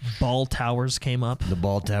 Like Ball towers came up. the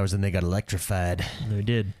ball towers, and they got electrified. They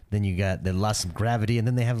did. Then they lost some gravity, and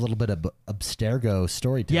then they have a little bit of Abstergo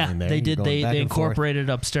storytelling Yeah, there. they You're did. going They back and forth. incorporated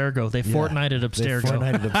Abstergo. They Yeah. Fortnited They Abstergo.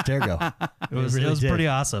 Fortnited Abstergo. It was really did. pretty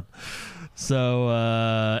awesome. So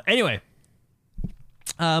anyway,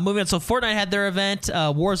 moving on. So Fortnite had their event.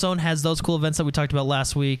 Warzone has those cool events that we talked about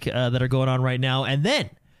last week that are going on right now. And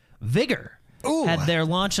then Vigor Ooh. had their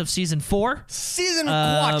launch of Season 4. Season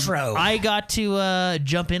Quattro. I got to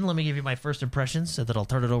jump in. Let me give you my first impressions, so that I'll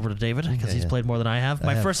turn it over to David because he's played more than I have.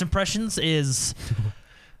 My first impressions is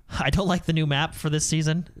I don't like the new map for this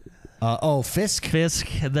season. Fisk. Fisk,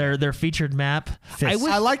 their featured map. Fisk.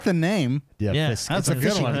 I like the name. Yeah, Fisk. that's It's a good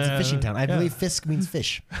fishing, one. It's a fishing town. I believe Fisk means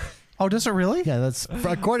fish. Oh, does it really? Yeah, that's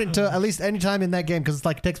according to at least any time in that game, because it's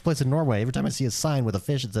like it takes place in Norway. Every time I see a sign with a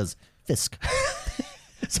fish, it says Fisk.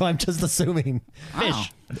 So I'm just assuming.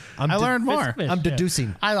 fish. I learned more. Fish, I'm yeah.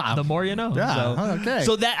 deducing. The more you know. Yeah, So, okay.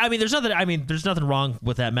 So that there's nothing wrong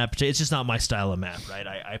with that map. It's just not my style of map, right?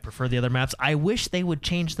 I prefer the other maps. I wish they would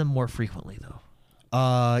change them more frequently, though.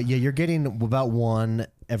 Yeah, you're getting about one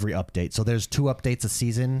every update. So there's 2 updates a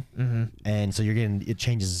season, and so you're getting it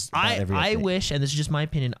changes about every update. I wish, and this is just my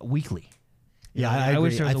opinion, weekly. Yeah, I agree.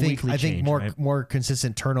 wish there was a weekly I think change, more right? more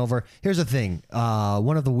consistent turnover. Here's the thing.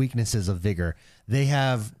 One of the weaknesses of Vigor, they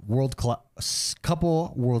have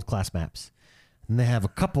couple world class maps, and they have a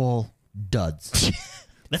couple duds.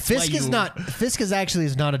 That's Fisk why is you- not. Fisk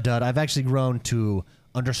is not a dud. I've actually grown to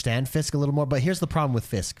understand Fisk a little more. But here's the problem with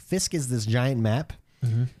Fisk. Fisk is this giant map.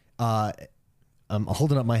 I'm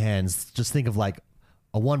holding up my hands. Just think of like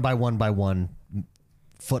a 1x1x1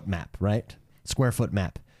 foot map, right? Square foot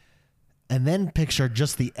map. And then picture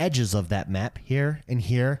just the edges of that map. Here and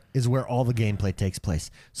here is where all the gameplay takes place.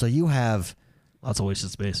 So you have Lots of wasted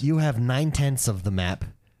space. 9/10 of the map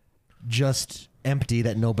just empty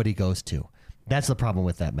that nobody goes to. That's the problem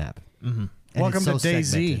with that map. Mm-hmm. Welcome to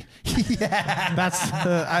DayZ.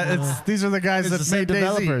 That's these are the guys It's that the same made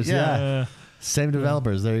developers, DayZ. yeah. Same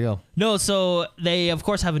developers. There you go. No, so they of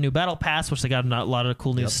course have a new battle pass, which they got a lot of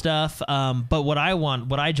cool new stuff. But what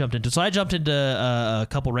I jumped into, so I jumped into a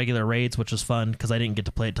couple regular raids, which was fun because I didn't get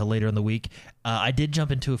to play it till later in the week. I did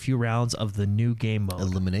jump into a few rounds of the new game mode,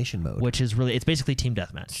 Elimination mode. which is it's basically team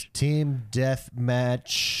deathmatch, Team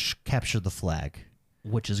deathmatch. Capture the flag.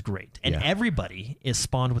 which is great, and Yeah. everybody is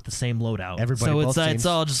spawned with the same loadout. Everybody, so both it's teams.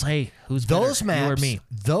 all just hey, who's Those better, you or maps. me?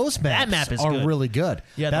 Those maps. map is are good. really good.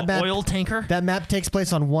 Yeah, that the map, oil tanker. That map takes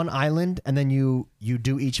place on one island, and then you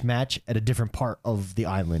do each match at a different part of the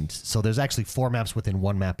island. So there's actually 4 maps within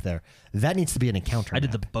one map there. That needs to be an encounter. I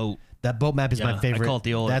did map. the boat. That boat map is my favorite. I call it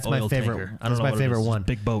the oil. That's my oil favorite. Tanker. I don't That's know my what it favorite is. one.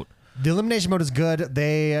 Big boat. The elimination mode is good.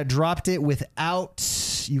 They dropped it without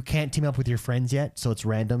you can't team up with your friends yet, so it's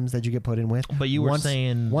randoms that you get put in with. But you were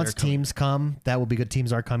saying once they're coming. teams come, that will be good.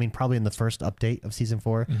 Teams are coming probably in the first update of season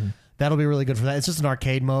 4. Mm-hmm. That'll be really good for that. It's just an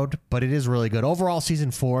arcade mode, but it is really good. Overall,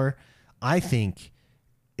 season 4, I think,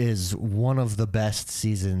 is one of the best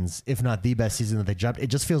seasons, if not the best season that they dropped. It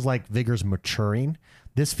just feels like Vigor's maturing.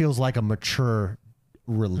 This feels like a mature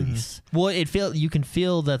release. Well, you can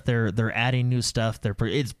feel that they're adding new stuff.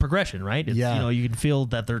 It's progression, right? It's, Yeah. you can feel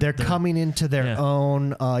that they're Coming into their Yeah.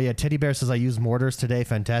 own. Teddy Bear says I used mortars today.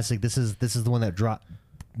 Fantastic. This is the one that dropped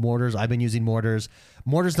mortars. I've been using mortars.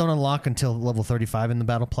 Mortars don't unlock until level 35 in the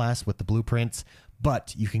battle pass with the blueprints,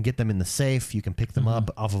 but you can get them in the safe. You can pick them up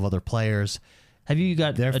off of other players. Have you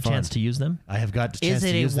got They're a fun. chance to use them? I have got a chance Is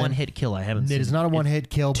it to a use them. one-hit kill? I haven't seen It is not a one-hit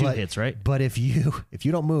kill. two but, hits, right? But if you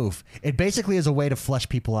don't move, it basically is a way to flush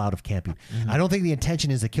people out of camping. I don't think the intention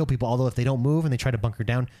is to kill people, although if they don't move and they try to bunker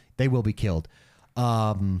down, they will be killed.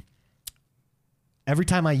 Every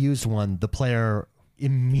time I used one, the player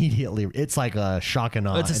immediately, it's like a shock and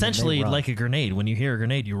awe. It's and then they essentially run. like a grenade. When you hear a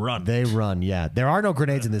grenade, you run. They run, yeah. There are no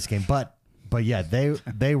grenades in this game, but yeah,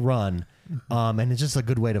 they run, and it's just a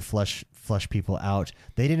good way to flush people out.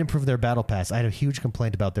 They didn't improve their battle pass. I had a huge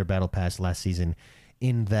complaint about their battle pass last season,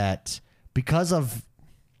 in that because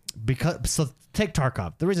so take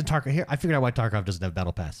Tarkov. The reason Tarkov here, I figured out why Tarkov doesn't have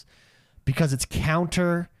battle pass, because it's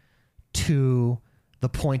counter to the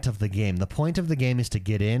point of the game. The point of the game is to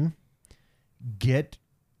get in, get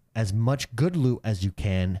as much good loot as you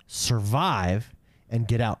can, survive, and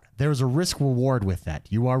get out. There's a risk reward with that.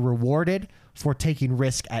 You are rewarded for taking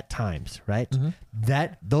risk at times, right?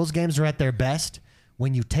 Those games are at their best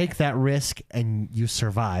when you take that risk and you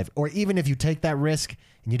survive, or even if you take that risk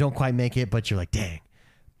and you don't quite make it, but you're like, dang,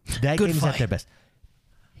 that Good game's fight. at their best.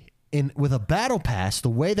 With a battle pass, the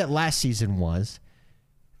way that last season was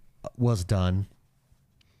done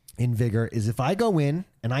in Vigor is if I go in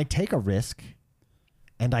and I take a risk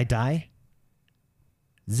and I die,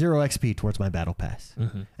 0 XP towards my battle pass.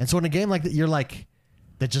 And so in a game like that, you're like,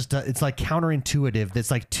 that just it's like counterintuitive.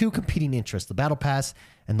 That's like two competing interests: the battle pass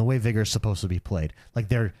and the way Vigor is supposed to be played. Like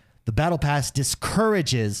the battle pass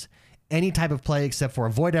discourages any type of play except for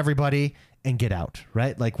avoid everybody and get out,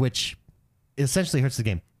 right? Like, which essentially hurts the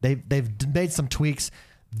game. They've made some tweaks.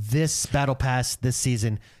 This battle pass this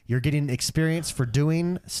season, you're getting experience for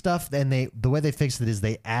doing stuff, and the way they fixed it is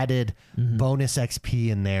they added bonus XP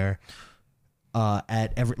in there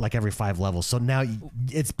at every 5 levels. So now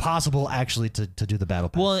it's possible actually to do the battle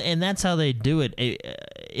pass. Well, and that's how they do it.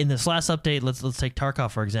 In this last update, let's take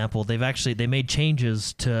Tarkov for example. They made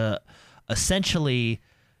changes to essentially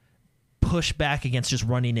push back against just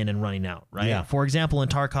running in and running out, right? Yeah. For example, in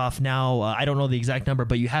Tarkov now, I don't know the exact number,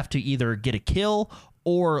 but you have to either get a kill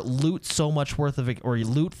or loot so much worth of it, or you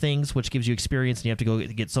loot things, which gives you experience, and you have to go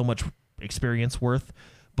get so much experience worth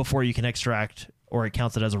before you can extract, or it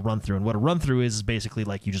counts it as a run through. And what a run through is basically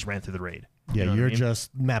like you just ran through the raid. yeah, You know what you're I mean?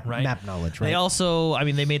 just map knowledge, right? They also,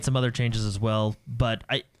 they made some other changes as well, but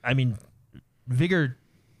I mean, Vigor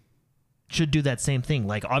should do that same thing.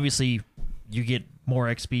 Like, obviously, you get more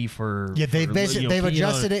XP for they've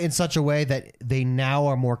adjusted it in such a way that they now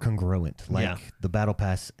are more congruent. Like Yeah. the battle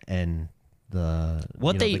pass and the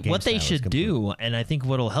What the game they style is should complete. do, and I think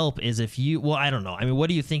what'll help is if you, well, I don't know. I mean, what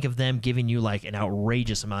do you think of them giving you like an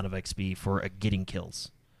outrageous amount of XP for getting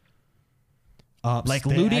kills? Like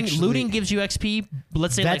looting gives you XP.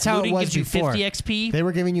 Let's say That's like how it looting was gives you before. 50 XP They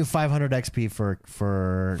were giving you 500 XP for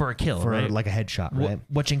a kill, for right? like a headshot, right?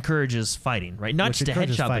 which encourages fighting, right? Not Which just a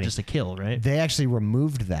encourages headshot, but fighting. just a kill, right? They actually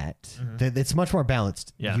removed that. It's much more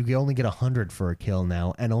balanced. Yeah. You only get 100 for a kill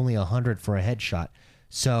now, and only 100 for a headshot.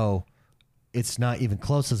 So it's not even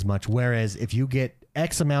close as much. Whereas if you get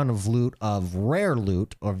X amount of loot, of rare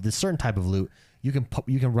loot, or this certain type of loot, you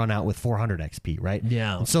can run out with 400 XP, right?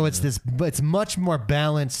 Yeah. And so it's much more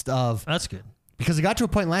balanced That's good. because it got to a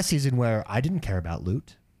point last season where I didn't care about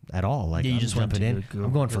loot at all. Like, Yeah, you I'm just went jumping in. to go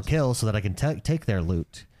I'm going for for kills so that I can take their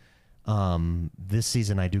loot. This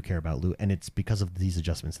season I do care about loot, and it's because of these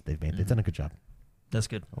adjustments that they've made. They've done a good job. That's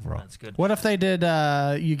good. Overall. That's good. What if they did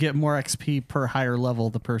you get more XP per higher level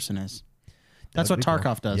the person is? That's That would what be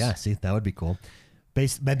cool. Tarkov does. Yeah, see, that would be cool.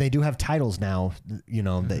 But they do have titles now,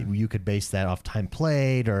 that you could base that off time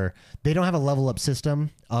played, or they don't have a level up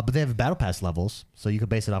system, but they have battle pass levels, so you could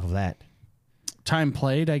base it off of that. Time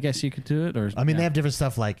played, I guess you could do it. Or I mean, they have different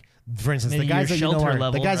stuff. Like, for instance, Maybe the guys your that you know shelter are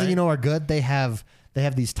level, the guys that right? you know are good. They have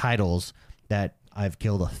these titles that I've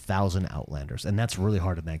killed 1,000 Outlanders, and that's really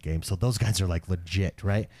hard in that game. So those guys are like legit,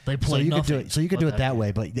 right? They so play you could do nothing. it. So you could Let do it that that be.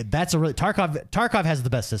 way. But that's a really Tarkov has the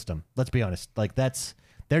best system. Let's be honest. Like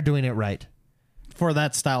they're doing it right. for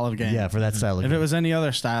that style of game. Yeah, for that style of If game. it was any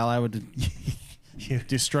other style, I would.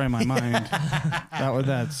 destroy my mind.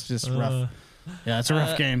 That's just rough. Yeah, it's a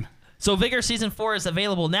rough game. So Vigor Season 4 is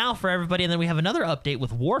available now for everybody, and then we have another update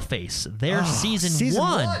with Warface. Their season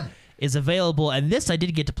 1 is available, and this I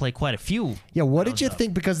did get to play quite a few. Yeah, what did you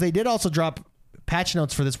think? Because they did also drop patch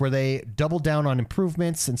notes for this where they doubled down on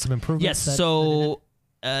improvements and some improvements. Yes, so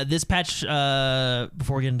this patch,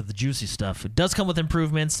 before we get into the juicy stuff, it does come with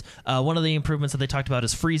improvements. One of the improvements that they talked about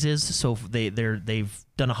is freezes. So they've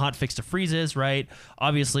done a hot fix to freezes, right?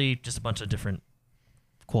 Obviously, just a bunch of different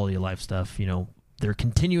quality of life stuff, They're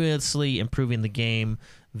continuously improving the game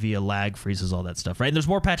via lag, freezes, all that stuff, right? And there's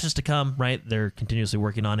more patches to come, right? They're continuously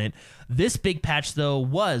working on it. This big patch, though,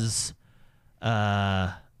 was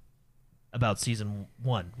about Season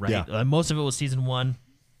 1, right? Yeah. Most of it was Season 1.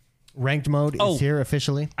 Ranked mode is here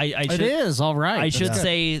officially. It is, all right. I should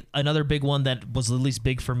say another big one that was at least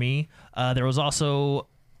big for me. There was also...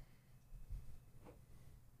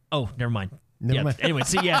 Oh, never mind. Never mind. Anyway,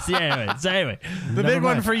 anyway. The big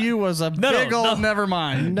one for you was a big old never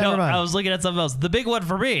mind. Never mind. I was looking at something else. The big one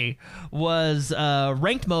for me was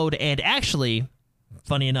ranked mode, and actually,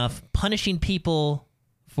 funny enough, punishing people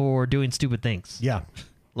for doing stupid things. Yeah.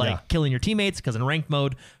 Like killing your teammates, because in ranked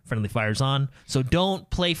mode, friendly fire's on. So don't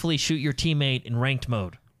playfully shoot your teammate in ranked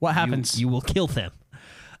mode. What happens? You will kill them.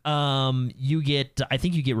 I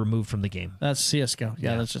think you get removed from the game. That's CSGO.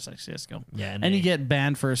 Yeah, that's just like CSGO. Yeah, and you get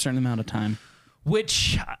banned for a certain amount of time.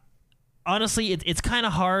 Which, honestly, it's kind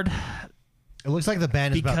of hard. It looks like the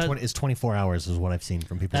ban is 24 hours is what I've seen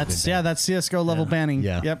from people. That's CSGO level banning.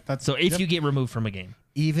 Yeah. Yep. That's so if you get removed from a game,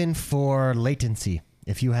 even for latency,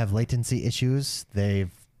 if you have latency issues,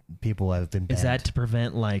 people have been banned. Is that to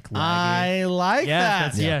prevent lag? I like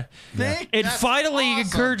that. It finally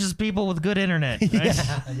encourages people with good internet. Right?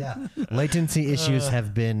 Yeah. Latency issues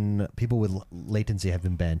have been people with latency have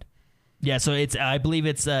been banned. Yeah, so I believe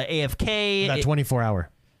it's AFK. That 24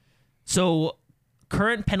 hour. So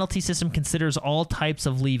current penalty system considers all types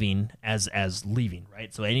of leaving as leaving,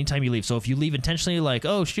 right? So anytime you leave. So if you leave intentionally, like,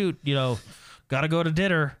 oh shoot, gotta go to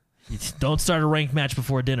dinner, don't start a ranked match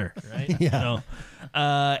before dinner, right? Yeah.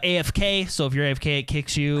 AFK. So if you're AFK, it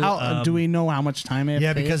kicks you. How do we know how much time AFK?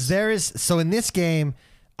 Yeah, because there is. So in this game,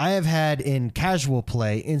 I have had in casual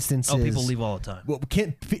play instances. Oh, people leave all the time. Well,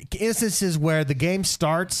 instances where the game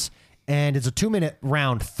starts. And it's a 2-minute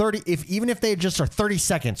round. Even if they just are 30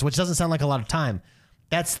 seconds, which doesn't sound like a lot of time,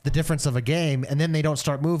 that's the difference of a game. And then they don't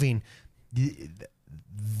start moving. I'd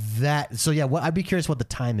be curious what the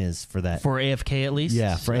time is for that. For AFK at least.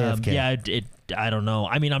 Yeah, for AFK. I don't know.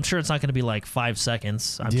 I mean, I'm sure it's not going to be like 5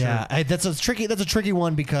 seconds. I'm sure. That's a tricky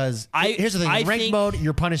one because here's the thing: in ranked mode,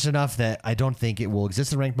 you're punished enough that I don't think it will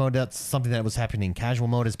exist in ranked mode. That's something that was happening in casual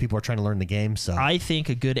mode as people are trying to learn the game. So I think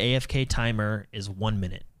a good AFK timer is 1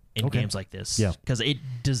 minute. In games like this, because it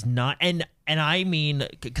does not, and I mean,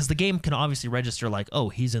 because the game can obviously register like, oh,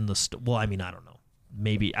 he's in the well, I mean, I don't know,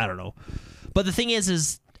 maybe I don't know, but the thing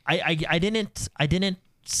is I didn't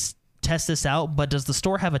test this out, but does the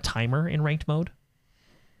store have a timer in ranked mode?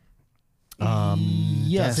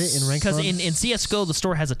 Yes, does it in ranked mode? Because in CS:GO the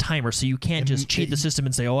store has a timer, so you can't just cheat the system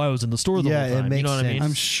and say, oh, I was in the store the whole time. It makes you know what sense. I mean?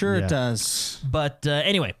 I'm sure it does. But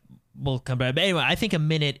anyway, we'll come back. But anyway, I think a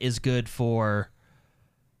minute is good for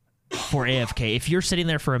AFK. If you're sitting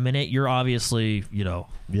there for a minute, you're obviously, you're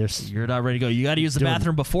not ready to go. You got to use the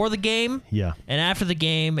bathroom before the game, yeah, and after the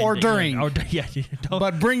game, or during,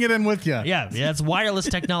 but bring it in with you. Yeah, it's wireless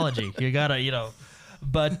technology. You gotta,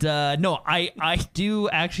 But no, I do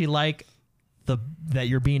actually like that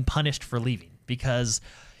you're being punished for leaving, because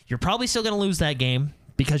you're probably still gonna lose that game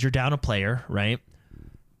because you're down a player, right?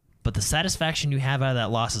 But the satisfaction you have out of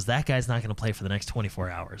that loss is that guy's not going to play for the next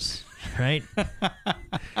 24 hours, right?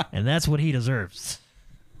 And that's what he deserves,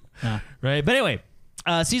 right? But anyway,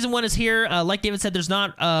 Season 1 is here. Like David said, there's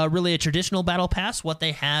not really a traditional battle pass. What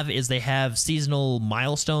they have is they have seasonal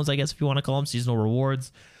milestones, I guess, if you want to call them, seasonal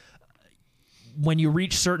rewards. When you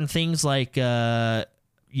reach certain things like, certain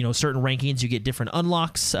rankings, you get different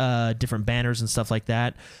unlocks, different banners and stuff like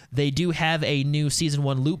that. They do have a new Season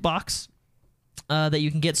 1 loot box that you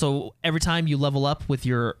can get. So every time you level up with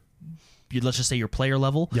let's just say your player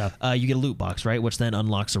level, you get a loot box, right? Which then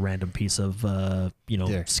unlocks a random piece of,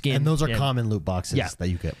 skin. And those are common loot boxes that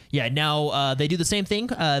you get. Yeah, now they do the same thing.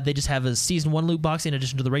 They just have a Season 1 loot box in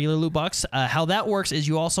addition to the regular loot box. How that works is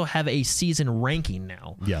you also have a season ranking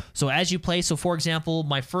now. Yeah. So as you play, for example,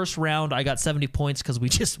 my first round, I got 70 points because we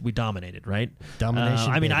dominated, right? Domination.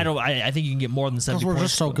 I think you can get more than 70 points. We're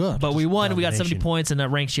just so good. But we won. We got 70 points, and that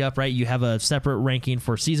ranks you up, right? You have a separate ranking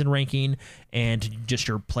for season ranking and just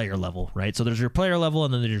your player level, right? So there's your player level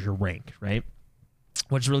and then there's your rank, right?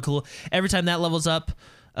 Which is really cool. Every time that levels up,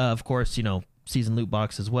 of course, season loot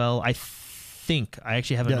box as well. I think I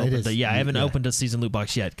actually haven't Yeah, it opened is. I haven't Yeah. opened a season loot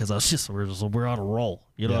box yet because I was just we're on a roll.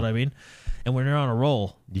 You know Yeah. what I mean? And when you're on a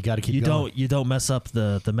roll, You got to keep you going. don't mess up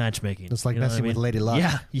the matchmaking. It's like You know what messing I with mean? Lady Luck.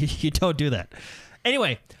 Yeah, you don't do that.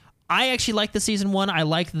 Anyway, I actually like the season 1. I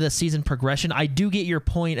like the season progression. I do get your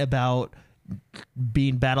point about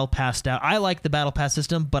being battle passed out. I like the battle pass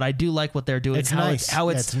system, but I do like what they're doing. It's how nice. How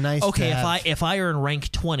Yeah, it's it's nice Okay, to if have- if I earn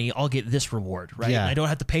rank 20, I'll get this reward, right? Yeah. And I don't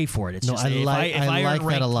have to pay for it. It's No, just I if like- if I I like earn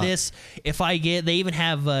that a rank lot. this, if I get, they even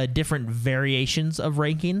have different variations of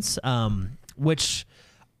rankings, which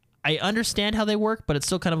I understand how they work, but it's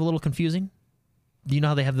still kind of a little confusing. Do you know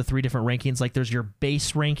how they have the 3 different rankings? Like there's your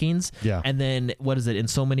base rankings, Yeah. and then what is it? In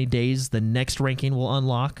so many days, the next ranking will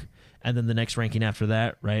unlock, and then the next ranking after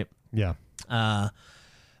that, right? Yeah.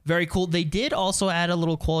 Very cool. They did also add a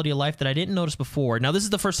little quality of life that I didn't notice before. Now, this is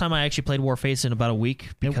the first time I actually played Warface in about a week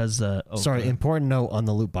because. Sorry, important note on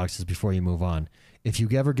the loot boxes before you move on. If you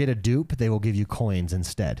ever get a dupe, they will give you coins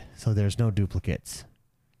instead. So there's no duplicates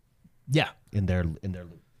Yeah. in their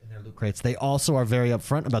loot crates. They also are very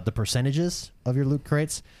upfront about the percentages of your loot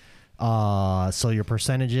crates. So your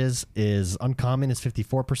percentages is uncommon is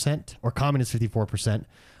 54%, or common is 54%.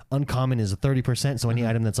 Uncommon is a 30%. So any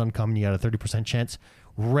item that's uncommon, you got a 30% chance.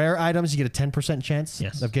 Rare items, you get a 10% chance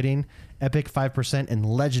Yes. of getting. Epic 5%, and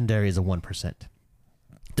legendary is a 1%.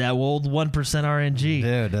 That old 1% RNG.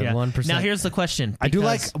 Dude, that 1%. Now, here's the question. I do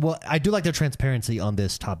because- like their transparency on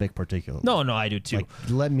this topic particularly. No, I do too. Like,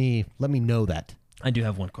 let me know that. I do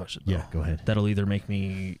have one question. Though, Yeah, go ahead. That'll either make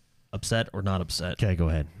me upset or not upset. Okay, go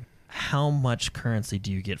ahead. How much currency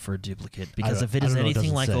do you get for a duplicate? Because don't- if it I is don't know, it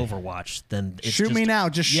anything doesn't like say. Overwatch, then it's Shoot me now.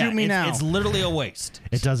 Just shoot me now. It's literally a waste.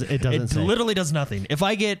 It doesn't It say. literally does nothing. If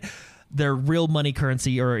I get their real money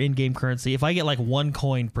currency or in-game currency, if I get like 1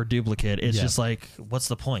 coin per duplicate, it's Yeah. just like, what's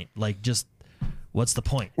the point? Like, just what's the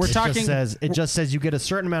point? We're It talking. just says you get a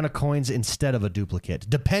certain amount of coins instead of a duplicate,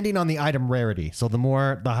 depending on the item rarity. So the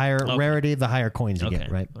higher rarity, the higher coins you Okay,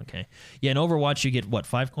 get, right? Okay. Yeah, in Overwatch, you get what,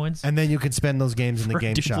 5 coins? And then you can spend those games in the For a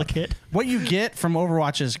game shop. duplicate? What you get from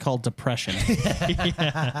Overwatch is called depression.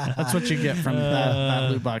 That's what you get from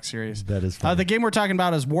that loot box series. That is funny. The game we're talking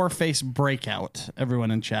about is Warface Breakout.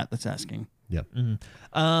 Everyone in chat that's asking. Yep.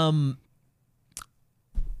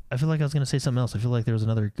 I feel like I was going to say something else. I feel like there was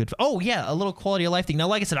another good. Oh yeah, a little quality of life thing. Now,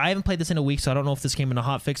 like I said, I haven't played this in a week, so I don't know if this came in a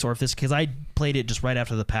hot fix or if this, because I played it just right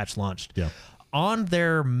after the patch launched. Yeah. On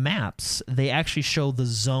their maps, they actually show the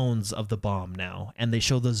zones of the bomb now, and they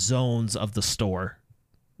show the zones of the store.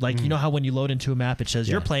 Like you know how when you load into a map, it says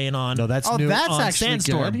you're playing on. No, that's Oh, new. that's on actually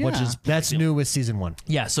Sandstorm, good. which yeah. is That's new with season 1.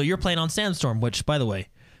 yeah. So you're playing on Sandstorm, which by the way,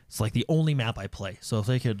 it's like the only map I play. So if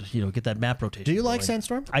they could, get that map rotation. Do you like going.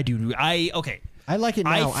 Sandstorm? I do. Okay. I like it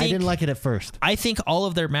I now. I think- didn't like it at first. I think all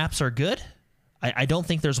of their maps are good. I don't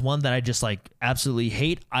think there's one that I just like absolutely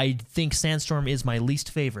hate. I think Sandstorm is my least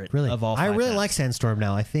favorite Really, of all I 5 really maps. like Sandstorm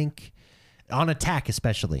now. I think on attack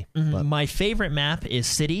especially. But My favorite map is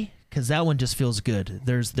City because that one just feels good.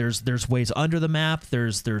 There's ways under the map.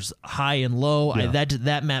 There's high and low. Yeah.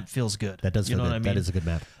 That map feels good. that does you feel know good. what I mean? That is a good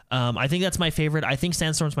map. I think that's my favorite. I think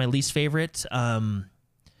Sandstorm's my least favorite.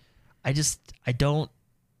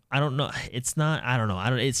 I don't know. It's not. I don't know.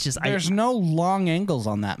 It's just. There's no long angles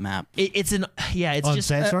on that map. It's It's On just.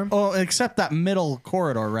 Sandstorm, Oh, except that middle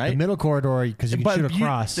corridor, right? the middle corridor, because you can shoot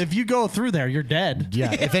across. if you go through there, you're dead.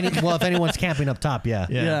 Yeah, if anyone's camping up top, yeah.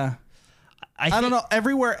 Yeah. I think- don't know.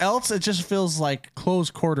 Everywhere else, it just feels like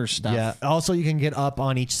close quarter stuff. Yeah. Also, you can get up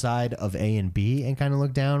on each side of A and B and kind of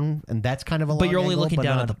look down, and that's kind of a. But you're long only angle, looking but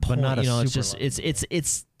down not- at the but point. not a It's super just long.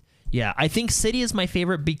 it's. Yeah, I think City is my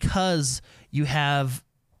favorite because you have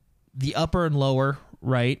the upper and lower,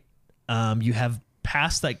 right? You have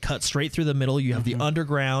paths that cut straight through the middle. You have the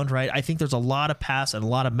underground, right? I think there's a lot of paths and a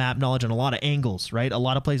lot of map knowledge and a lot of angles, right? A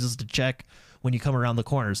lot of places to check when you come around the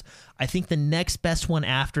corners. I think the next best one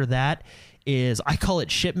after that is, I call it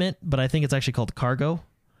shipment, but I think it's actually called cargo.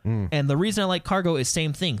 And the reason I like cargo is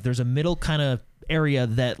same thing. There's a middle kind of area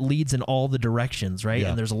that leads in all the directions, right? Yeah.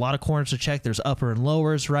 And there's a lot of corners to check. There's upper and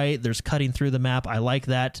lowers, right? There's cutting through the map. I like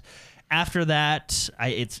that. After that,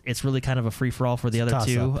 it's really kind of a free for all for the other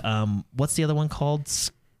two. What's the other one called?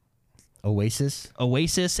 Oasis,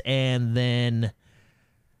 Oasis, and then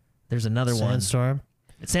there's another Sandstorm.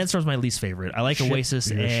 one. Sandstorm's my least favorite. I like Ship- Oasis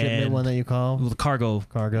your and shipment one that you call. well, the cargo.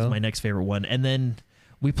 Cargo. is my next favorite one. And then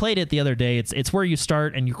we played it the other day. It's where you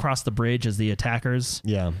start and you cross the bridge as the attackers.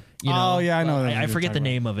 Yeah. You know, Oh, yeah, I know well, that I you're forget the talking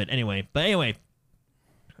name of it. Anyway,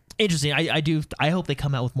 interesting. I hope they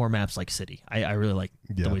come out with more maps like City. I really like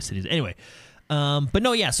Yeah. the way City is. Anyway, but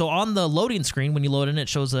no, yeah. So on the loading screen, when you load in, it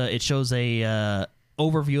shows a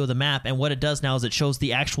overview of the map, and what it does now is it shows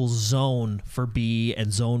the actual zone for B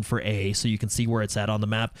and zone for A, so you can see where it's at on the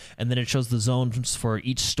map, and then it shows the zones for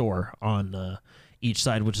each store on each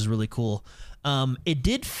side, which is really cool. It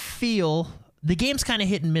did feel the game's kind of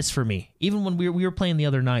hit and miss for me, even when we were playing the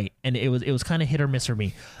other night, and it was kind of hit or miss for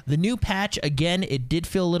me. The new patch, again, it did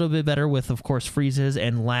feel a little bit better with, of course, freezes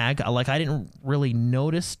and lag. Like, I didn't really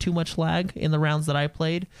notice too much lag in the rounds that I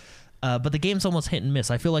played, but the game's almost hit and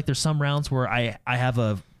miss. I feel like there's some rounds where I have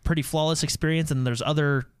a pretty flawless experience, and there's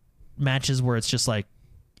other matches where it's just like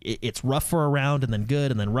it's rough for a round and then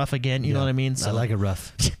good and then rough again. You know what I mean? I like it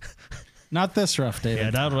rough. Not this rough,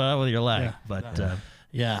 David. Yeah, not with your lag, Yeah. but.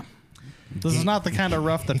 Yeah. This is not the kind of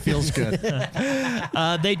rough that feels good.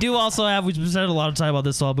 They do also have, we've spent a lot of time about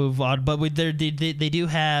this, so I'll move on, but they do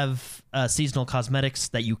have seasonal cosmetics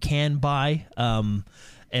that you can buy. And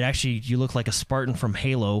actually, you look like a Spartan from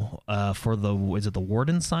Halo for is it the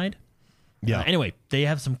Warden side? Yeah. Anyway, they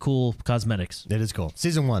have some cool cosmetics. It is cool.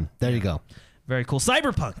 Season 1. There you go. Very cool.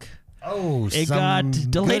 Cyberpunk. Oh, It got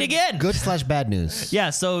delayed good- again. Good/bad news. Yeah,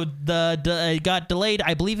 so it got delayed.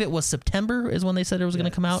 I believe it was September is when they said it was going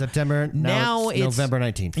to come out. September. Now it's November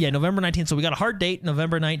 19th. Yeah, November 19th. So we got a hard date,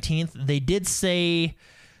 November 19th. They did say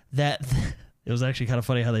that it was actually kind of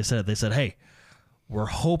funny how they said it. They said, hey, we're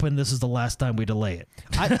hoping this is the last time we delay it.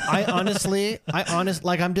 I honestly,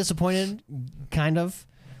 like, I'm disappointed, kind of,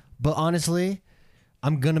 but honestly,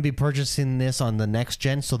 I'm going to be purchasing this on the next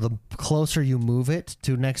gen, so the closer you move it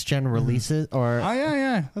to next gen releases, or Oh,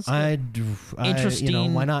 yeah. That's good.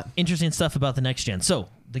 Interesting, why not? Interesting stuff about the next gen. So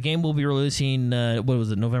the game will be releasing, what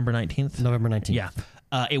was it, November 19th? November 19th.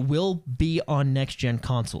 Yeah. It will be on next gen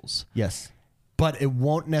consoles. Yes. But it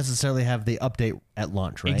won't necessarily have the update at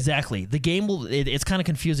launch, right? Exactly. The game will, it's kind of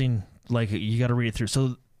confusing. Like, you got to read it through.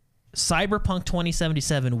 So Cyberpunk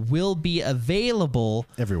 2077 will be available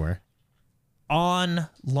Everywhere. on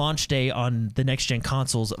launch day on the next gen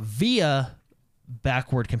consoles via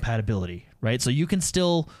backward compatibility, right? So you can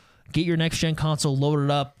still get your next gen console loaded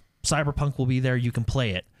up. Cyberpunk will be there. You can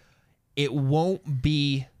play it. It won't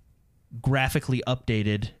be graphically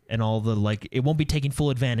updated and all the, like, it won't be taking full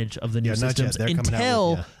advantage of the new Yeah, not yet. systems They're coming out with-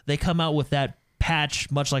 until yeah. they come out with that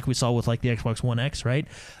patch, much like we saw with like the Xbox One X, right?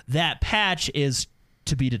 That patch is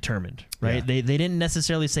to be determined, right? Yeah. They didn't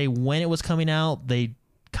necessarily say when it was coming out. They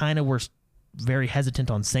kind of were very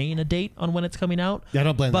hesitant on saying a date on when it's coming out. Yeah, I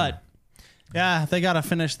don't blame them. But Yeah, they got to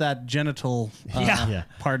finish that genital Yeah.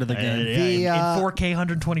 part of the game. The, in 4K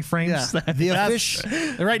 120 frames. Yeah. The That's-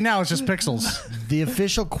 official right now, it's just pixels. The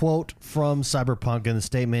official quote from Cyberpunk in the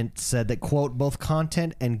statement said that, quote, both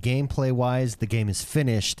content and gameplay wise, the game is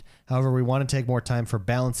finished. However, we want to take more time for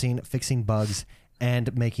balancing, fixing bugs,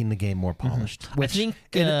 and making the game more polished. Which think,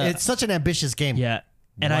 it's such an ambitious game. Yeah.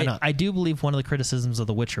 And Why not? I do believe one of the criticisms of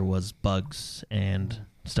The Witcher was bugs and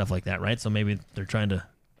stuff like that, right? So maybe they're trying to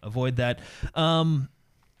avoid that.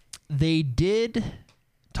 They did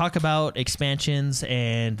talk about expansions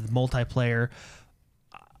and multiplayer.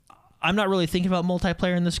 I'm not really thinking about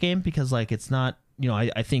multiplayer in this game because, like, it's not, you know,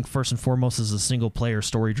 I think first and foremost is a single player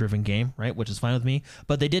story driven game, right? Which is fine with me.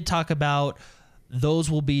 But they did talk about those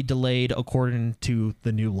will be delayed according to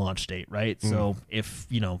the new launch date, right? So if,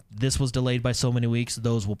 you know, this was delayed by so many weeks,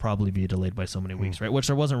 those will probably be delayed by so many weeks, right? Which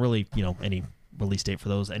there wasn't really, you know, any release date for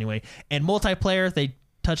those anyway. And multiplayer, they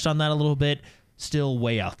touched on that a little bit, still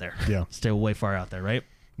way out there. Yeah. Still way far out there, right?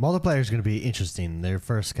 Multiplayer is going to be interesting. Their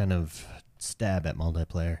first kind of stab at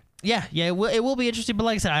multiplayer. Yeah, it will be interesting, but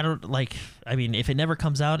like I said, I mean, if it never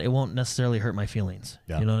comes out, it won't necessarily hurt my feelings.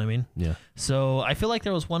 Yeah. You know what I mean? Yeah. So I feel like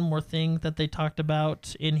there was one more thing that they talked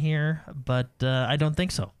about in here, but I don't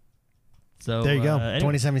think so. So There you go. anyway.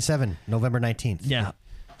 2077, November 19th. Yeah.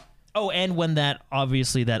 Oh, and when that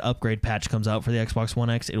upgrade patch comes out for the Xbox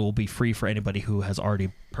One X, it will be free for anybody who has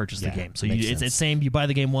already purchased Yeah, the game. So makes it's sense. same. You buy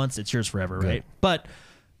the game once, it's yours forever, Good. right? But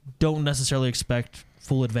don't necessarily expect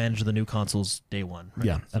full advantage of the new consoles day one. Right?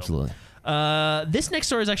 Yeah, So, absolutely. this next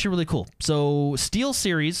story is actually really cool. So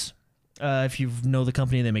SteelSeries, if you know the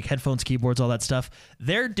company, they make headphones, keyboards, all that stuff.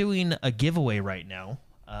 They're doing a giveaway right now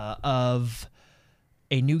of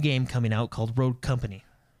a new game coming out called Road Company.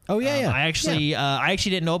 Oh, yeah. I actually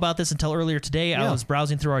didn't know about this until earlier today. I Yeah. was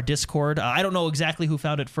browsing through our Discord. I don't know exactly who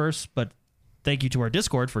found it first, but thank you to our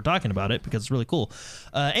Discord for talking about it because it's really cool.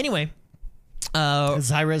 Anyway, It's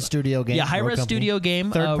a high-res studio game. yeah, high-res Rogue Company. studio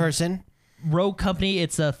game. Third person. Rogue Company.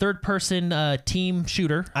 It's a third-person team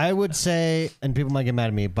shooter. I would say, and people might get mad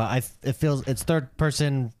at me, but it feels it's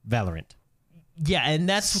third-person Valorant. Yeah, and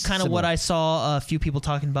that's kind of what Similar. I saw a few people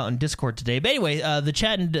talking about in Discord today. But anyway, the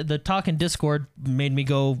chat and the talk in Discord made me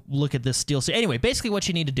go look at this Steel. So anyway, basically what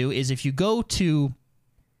you need to do is if you go to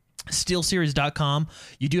SteelSeries.com.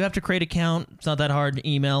 You do have to create an account. It's not that hard.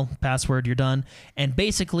 Email, password, you're done. And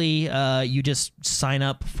basically, you just sign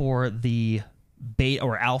up for the beta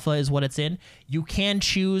or alpha is what it's in. You can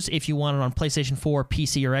choose if you want it on PlayStation 4,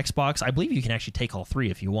 PC, or Xbox. I believe you can actually take all three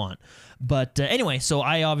if you want. But anyway, so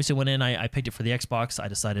I obviously went in. I picked it for the Xbox. I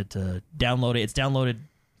decided to download it. It's downloaded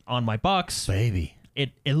on my box. Baby.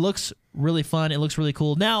 It looks really fun. It looks really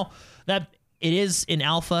cool. Now that it is in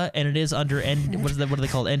alpha and it is under what do they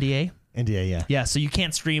call it? NDA? NDA, yeah. Yeah, so you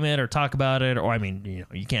can't stream it or talk about it, or I mean,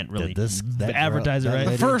 you can't really That advertise girl- it, that right?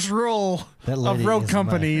 The lady- first rule that lady of Rogue is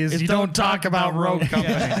Company is you don't talk about Rogue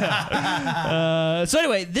Company. So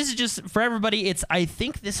anyway, this is just for everybody. I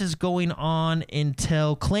think this is going on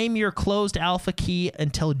until claim your closed alpha key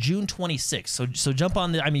until June 26th. So jump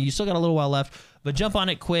on the. I mean, you still got a little while left, but jump on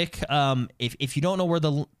it quick. If you don't know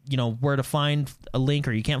where to find a link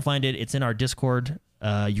or you can't find it, it's in our Discord.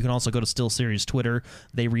 You can also go to SteelSeries Twitter.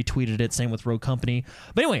 They retweeted it. Same with Rogue Company.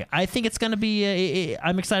 But anyway, I think it's going to be.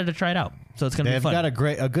 I'm excited to try it out. So it's going to be They've fun. got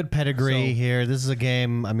a good pedigree here. This is a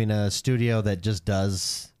game. I mean, a studio that just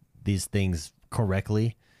does these things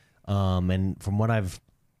correctly. And from what I've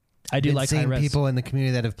I like seeing high-res. people in the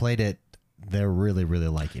community that have played it, they're really, really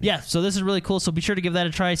liking it. Yeah, so this is really cool. So be sure to give that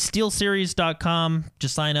a try. SteelSeries.com.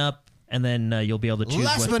 Just sign up, and then you'll be able to choose.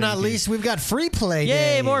 Last what but not thing you least, we've got free play can-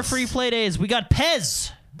 Yay, days. more free play days. We got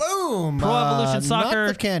Pez. Boom. Pro Evolution Soccer.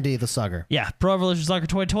 Not the candy, the sucker. Yeah, Pro Evolution Soccer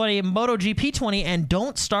 2020, MotoGP 20, and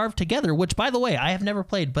Don't Starve Together, which, by the way, I have never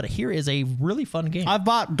played, but here is a really fun game. I've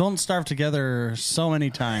bought Don't Starve Together so many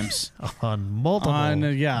times. on multiple.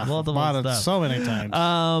 multiple bought it stuff. so many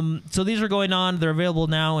times. So these are going on. They're available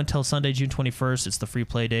now until Sunday, June 21st. It's the free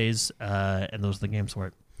play days, and those are the games for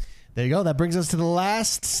it. There you go. That brings us to the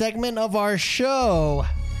last segment of our show.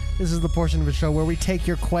 This is the portion of the show where we take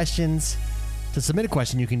your questions. To submit a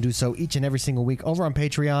question, you can do so each and every single week over on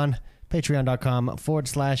Patreon,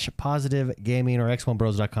 patreon.com/positive gaming or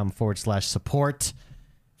x1bros.com/support.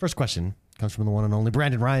 First question comes from the one and only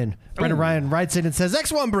Brandon Ryan. Brandon Ryan writes in and says,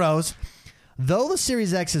 X1 Bros, though the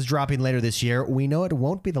Series X is dropping later this year, we know it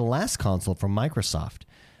won't be the last console from Microsoft.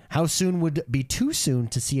 How soon would be too soon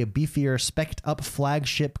to see a beefier, spec'd up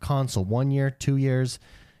flagship console? 1 year, 2 years?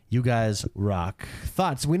 You guys rock.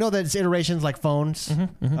 Thoughts? We know that it's iterations like phones.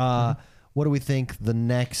 What do we think the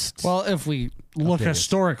next? Well, if we look Update is.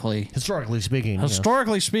 historically, historically speaking, you know,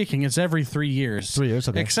 Historically speaking, it's every 3 years. 3 years,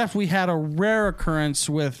 okay. Except we had a rare occurrence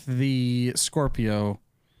with the Scorpio.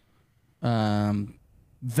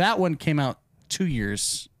 That one came out 2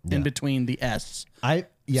 years in between the S.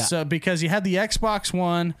 So because you had the Xbox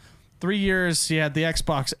One, 3 years, you had the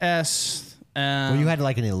Xbox S. Well, you had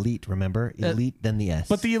like an Elite, remember? Elite, then the S.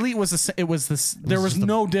 But the Elite was there was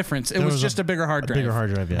no difference. It was just a bigger hard drive. bigger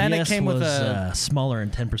hard drive, yeah. And Yes it came with was, a smaller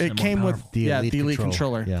and 10% it came more with powerful. The the Elite Elite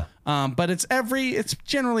controller. controller. Yeah. But it's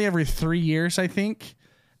generally every 3 years, I think,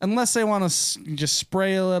 unless they want to just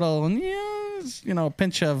spray a little, a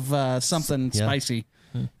pinch of something spicy.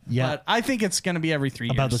 Yeah. But I think it's going to be every 3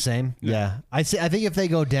 years. About the same? Yeah. I think if they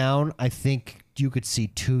go down, I think you could see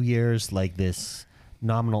 2 years like this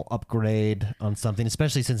nominal upgrade on something,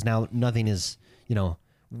 especially since now nothing is,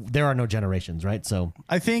 there are no generations, right? So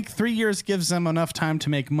I think 3 years gives them enough time to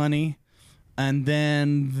make money, and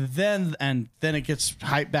then it gets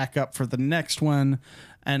hyped back up for the next one,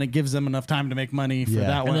 and it gives them enough time to make money for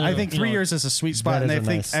that one. then, I think 3 years is a sweet spot, that and I is a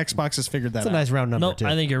think nice- Xbox has figured that it's a out. nice round number Nope, too.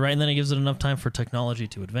 I think you're right, and then it gives it enough time for technology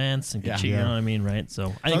to advance and get you know what I mean, right?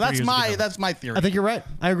 So I think 3 So years is a good number. that's my theory. I think you're right.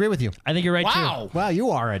 I agree with you. I think you're right Wow. too. Wow,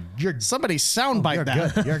 you're Somebody soundbite You're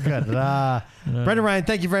that. good. You're good. Brendan Ryan,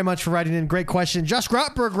 thank you very much for writing in. Great question. Josh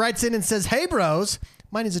Grotberg writes in and says, hey, bros,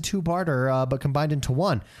 mine is a two-parter, but combined into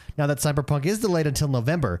one. Now that Cyberpunk is delayed until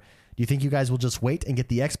November, do you think you guys will just wait and get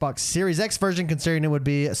the Xbox Series X version, considering it would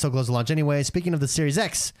be so close to launch anyway? Speaking of the Series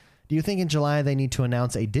X, do you think in July they need to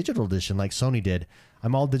announce a digital edition like Sony did?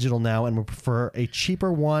 I'm all digital now and would prefer a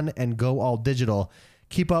cheaper one and go all digital.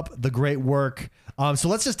 Keep up the great work. So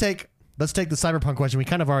let's take the Cyberpunk question. We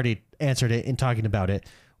kind of already answered it in talking about it.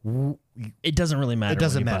 It doesn't really matter. It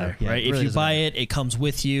doesn't when you matter. buy it, Yeah, right? it If really you doesn't buy matter. it, it comes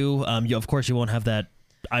with you. Of course, you won't have that.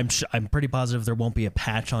 I'm pretty positive there won't be a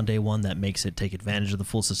patch on day one that makes it take advantage of the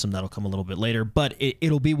full system. That'll come a little bit later, but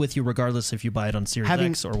it'll be with you regardless if you buy it on Series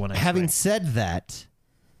X or One X. Having right? said that,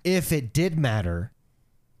 if it did matter,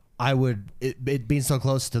 I would, it being so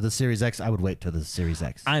close to the Series X, I would wait till the Series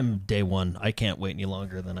X. I'm day one. I can't wait any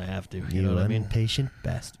longer than I have to. You know what I mean? Impatient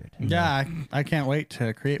bastard. Yeah, I can't wait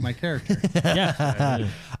to create my character. Yeah.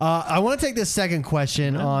 I want to take this second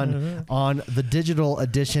question on the digital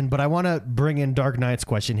edition, but I want to bring in Dark Knight's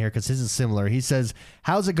question here because his is similar. He says,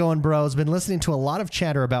 how's it going, bros? Been listening to a lot of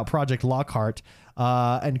chatter about Project Lockhart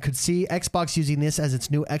and could see Xbox using this as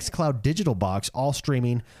its new xCloud digital box, all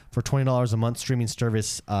streaming for $20 a month, streaming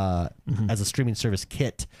service as a streaming service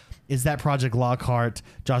kit. Is that Project Lockhart?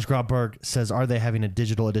 Josh Grobberg says, are they having a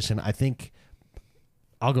digital edition? I think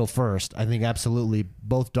I'll go first. I think absolutely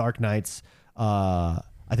both Dark Knights. I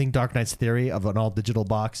think Dark Knight's theory of an all digital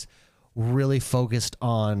box really focused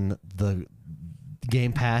on the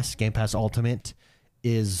Game Pass Ultimate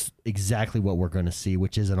is exactly what we're going to see,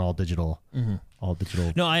 which is an all digital. No,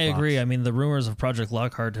 I box. agree. I mean, the rumors of Project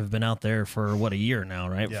Lockhart have been out there for a year now,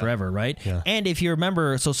 right? Yeah. Forever, right? Yeah. And if you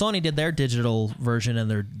remember, so Sony did their digital version and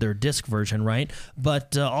their disc version, right?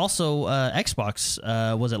 But also Xbox,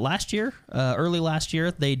 was it last year? Early last year,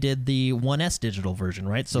 they did the One S digital version,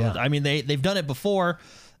 right? So Yeah. I mean, they've done it before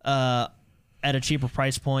at a cheaper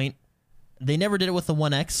price point. They never did it with the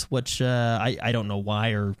One X, which I don't know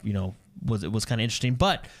why, or was kind of interesting.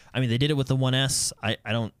 But I mean, they did it with the One S. I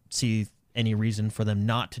don't see any reason for them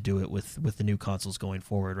not to do it with the new consoles going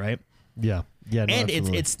forward, right? Yeah. No, And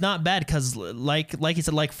absolutely. it's not bad because like you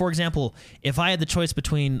said, like for example, if I had the choice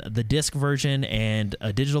between the disc version and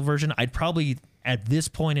a digital version, I'd probably at this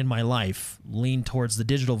point in my life lean towards the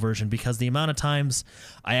digital version because the amount of times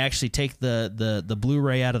I actually take the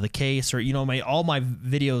Blu-ray out of the case, or all my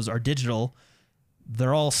videos are digital.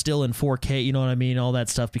 They're all still in 4K, you know what I mean? All that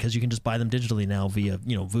stuff, because you can just buy them digitally now via,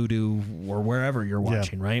 Vudu or wherever you're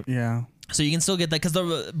watching, right? Yeah. So you can still get that,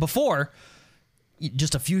 because before,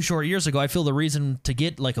 just a few short years ago, I feel the reason to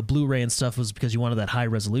get like a Blu-ray and stuff was because you wanted that high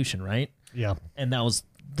resolution, right? Yeah. And that was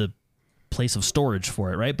the place of storage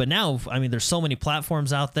for it, right? But now, I mean, there's so many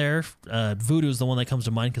platforms out there. Vudu is the one that comes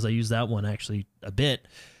to mind because I use that one actually a bit,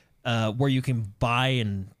 where you can buy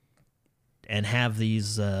and have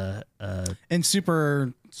these In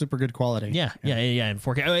super good quality. yeah, in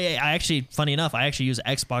 4K. I actually, funny enough, I actually use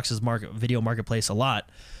Xbox's video marketplace a lot.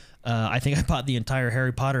 I think I bought the entire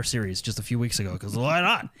Harry Potter series just a few weeks ago because why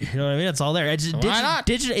not? You know what I mean? It's all there. Why not?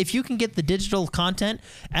 Digital. If you can get the digital content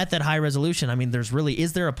at that high resolution, I mean,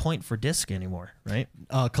 is there a point for disc anymore? Right?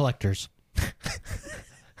 Collectors.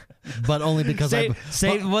 But only because I'm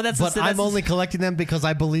only collecting them because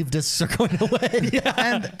I believe discs are going away.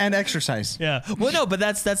 and exercise. Yeah. Well, no, but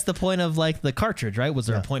that's the point of like the cartridge, right? Was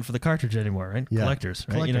there a point for the cartridge anymore? Right? Yeah. Collectors,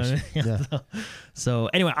 right? You know what I mean? Yeah.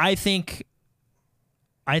 So anyway, I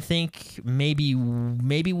think maybe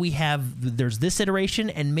there's this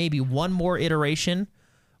iteration and maybe one more iteration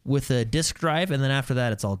with a disk drive, and then after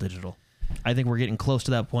that it's all digital. I think we're getting close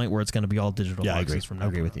to that point where it's going to be all digital. Yeah, I boxes agree. From I now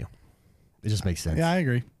agree on. with you. It just makes sense. Yeah, I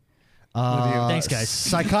agree. Thanks, guys.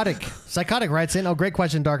 Psychotic writes in. Oh, great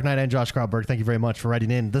question, Dark Knight and Josh Grobberg. Thank you very much for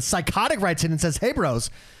writing in. The Psychotic writes in and says, "Hey, bros,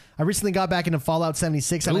 I recently got back into Fallout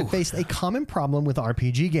 76 and I faced a common problem with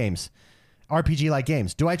RPG-like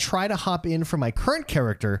games. Do I try to hop in for my current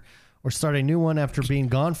character or start a new one after being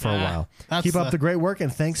gone for a while? Keep up the great work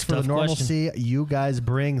and thanks for the normalcy you guys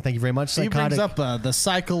bring." Thank you very much, He Psychotic. brings up the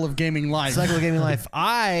cycle of gaming life. Cycle of gaming life.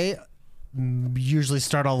 I usually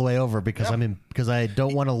start all the way over because because I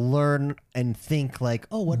don't want to learn and think like,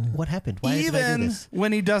 oh, what happened? Why did I do Even this?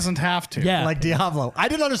 when he doesn't have to. Yeah. Like Diablo. I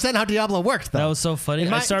didn't understand how Diablo worked though. That was so funny.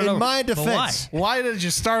 In I started over. my But why? defense, Why did you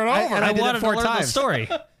start over? I I did it wanted 4 to learn the times. story.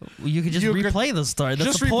 You could just replay the story. That's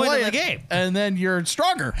just the point replay of the it, game. and then you're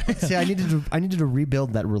stronger. see, I needed to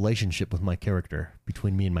rebuild that relationship with my character,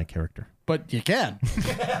 between me and my character. But you can.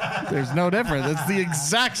 There's no difference. It's the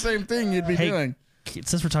exact same thing you'd be doing.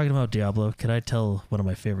 Since we're talking about Diablo, can I tell one of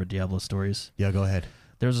my favorite Diablo stories? Yeah, go ahead.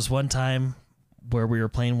 There was this one time where we were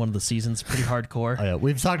playing one of the seasons pretty hardcore, Oh, yeah,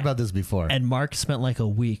 we've talked about this before. and Mark spent like a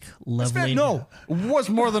week leveling. No, it was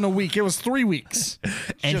more than a week. It was 3 weeks.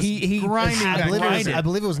 and Just he grinding had that grinded. I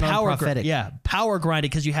believe it was power non-prophetic. power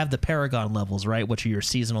grinded because you have the Paragon levels, right? Which are your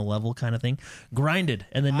seasonal level kind of thing. Grinded,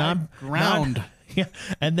 and then ground. Yeah,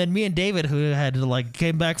 and then me and David, who had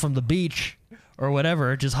came back from the beach or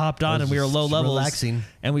whatever, just hopped on, was and we were just low levels, relaxing.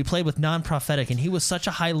 and we played with non-prophetic, and he was such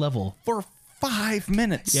a high level. For 5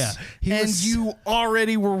 minutes. Yeah. You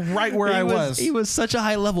already were right where I was. He was such a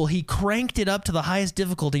high level. He cranked it up to the highest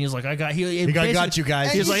difficulty. He was like, got you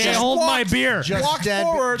guys. He was like, hey, hold my beer. Just walked stand-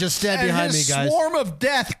 forward. just stand and behind his me, guys. Swarm of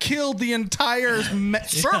death killed the entire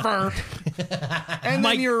server. And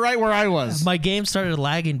then you're right where I was. My game started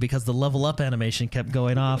lagging because the level up animation kept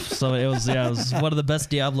going off. So it was one of the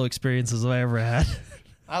best Diablo experiences I ever had.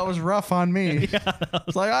 That was rough on me.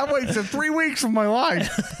 It's like I wasted 3 weeks of my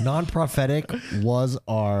life. Non-prophetic was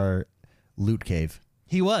our loot cave.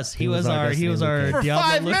 He was our Destiny For Diablo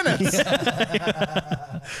 5 minutes.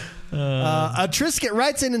 Trisket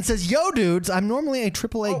writes in and says, "Yo, dudes, I'm normally a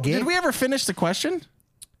AAA game." Did we ever finish the question?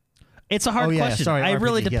 It's a hard question. Sorry, It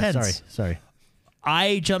really RPG. Yeah, depends. sorry.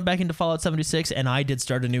 I jumped back into Fallout 76 and I did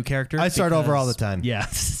start a new character. I start over all the because- time. Yeah.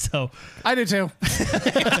 So I do too.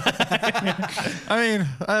 I mean,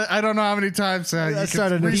 I don't know how many times you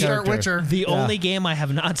started a can new restart character. Witcher. the only game I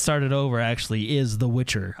have not started over actually is The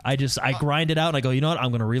Witcher. I grind it out and I go, you know what? I'm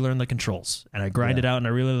going to relearn the controls. And I grind it out and I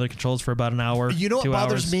relearn the controls for about an hour. You know what 2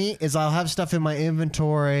 bothers hours. me is I'll have stuff in my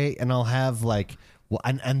inventory and I'll have like, well,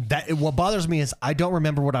 and that what bothers me is I don't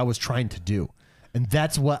remember what I was trying to do, and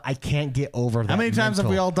that's what I can't get over. How many times have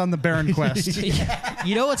we all done the Baron quest?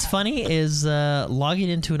 You know what's funny is logging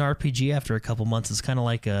into an RPG after a couple months is kind of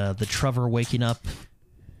like the Trevor waking up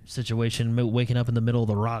situation, waking up in the middle of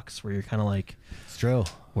the rocks where you're kind of like, It's true.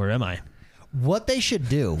 where am I? What they should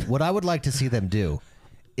do, what I would like to see them do,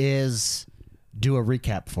 is do a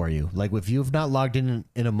recap for you. Like if you've not logged in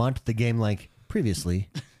a month, the game like previously.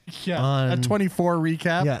 Yeah, a 24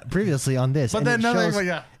 recap. Yeah, previously on this. But And then it nothing. shows, But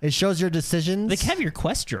yeah, it shows your decisions. They have your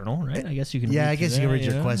quest journal, right? I guess you can. Yeah, read I guess through you can that, read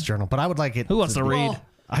your know? quest journal, but I would like it. Who wants to be- read? Well,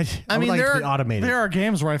 I I would mean, like it there to be automated. are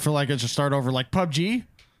games where I feel like it should start over, like PUBG.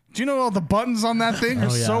 Do you know all the buttons on that thing are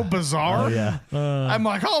yeah. so bizarre? Oh, yeah. I'm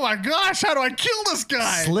like, oh my gosh, how do I kill this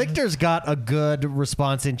guy? Slichter's got a good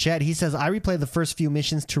response in chat. He says, I replay the first few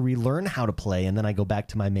missions to relearn how to play, and then I go back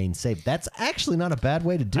to my main save. That's actually not a bad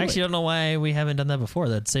way to do I actually it. don't know why we haven't done that before.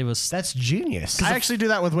 That'd save us. That's genius. I actually do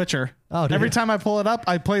that with Witcher. Oh, do Every you? time I pull it up,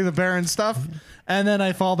 I play the Baron stuff, and then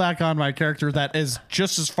I fall back on my character that is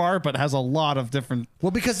just as far, but has a lot of different.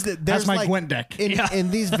 Well, because there's That's my like, Gwent deck.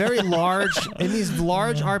 In these very large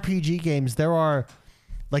RPG games, there are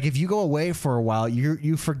like if you go away for a while,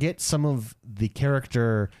 you forget some of the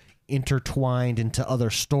character intertwined into other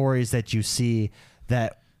stories that you see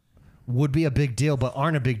that would be a big deal, but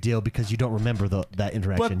aren't a big deal because you don't remember that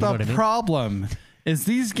interaction. But you know the what I mean? problem is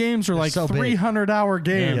these games are like so big. 300-hour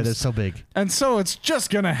games. Yeah, they're so big. And so it's just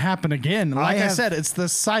going to happen again. Like I have- said, it's the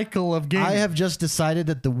cycle of games. I have just decided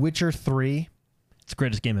that The Witcher 3 It's the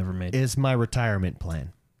greatest game ever made. is my retirement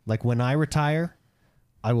plan. Like when I retire,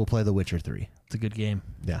 I will play The Witcher 3. It's a good game.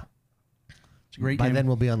 Yeah. It's a great By game. then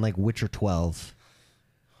we'll be on like Witcher 12.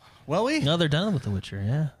 Will we? No, they're done with The Witcher.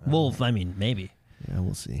 Yeah. Well, I mean, maybe Yeah,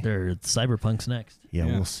 we'll see. they're Cyberpunk's next. Yeah,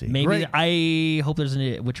 Yeah. we'll see. Maybe Great. I hope there's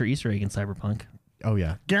a Witcher Easter egg in Cyberpunk. Oh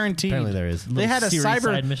yeah. Guaranteed. Apparently there is. They had a Series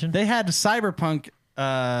side mission. They had a Cyberpunk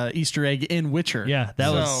Easter egg in Witcher. Yeah, that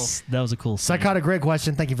So- was a cool. scene. Psychotic, great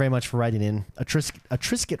question. Thank you very much for writing in. A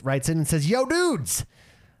Trisket writes in and says, "Yo, dudes!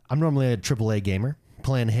 I'm normally a AAA gamer,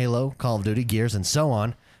 playing Halo, Call of Duty, Gears, and so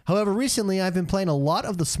on. However, recently I've been playing a lot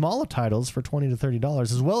of the smaller titles for $20 to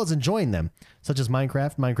 $30, as well as enjoying them, such as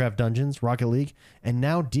Minecraft, Minecraft Dungeons, Rocket League, and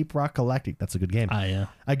now Deep Rock Galactic. That's a good game. Yeah.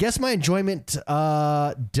 I guess my enjoyment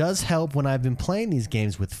does help when I've been playing these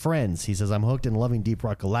games with friends." He says, "I'm hooked and loving Deep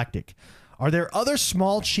Rock Galactic. Are there other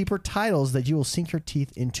small, cheaper titles that you will sink your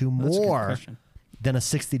teeth into a good more question. than a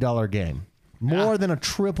 $60 game? More than a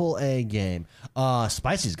AAA game?"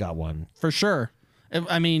 Spicy's got one. For sure.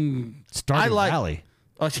 I mean, Stardew Valley.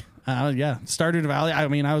 Oh, yeah, Stardew Valley. I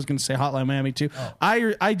mean, I was going to say Hotline Miami too. Oh.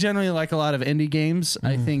 I generally like a lot of indie games.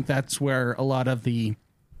 I Mm-hmm. think that's where a lot of the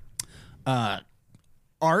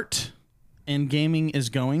art in gaming is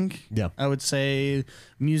going. Yeah. I would say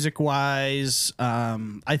music wise,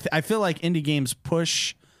 I feel like indie games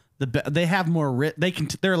push they have more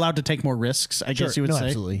they're allowed to take more risks. I guess you would No, say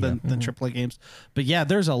absolutely, than AAA games. But yeah,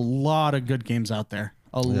 there's a lot of good games out there.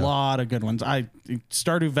 A lot of good ones.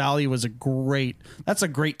 Stardew Valley was that's a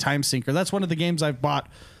great time sinker. That's one of the games I've bought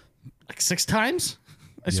like 6 times.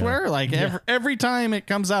 I swear, like every time it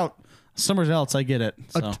comes out somewhere else, I get it.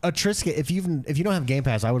 So. A Trisket, if you don't have Game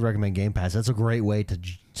Pass, I would recommend Game Pass. That's a great way to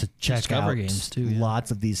check Discover out games, too, yeah.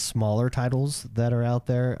 lots of these smaller titles that are out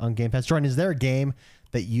there on Game Pass. Jordan, is there a game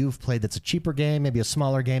that you've played that's a cheaper game, maybe a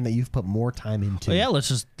smaller game that you've put more time into? Well, yeah,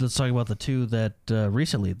 let's talk about the two that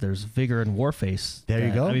recently. There's Vigor and Warface. There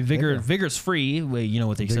you go. I mean, Vigor's free, with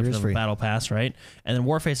the exception is of free. the Battle Pass, right? And then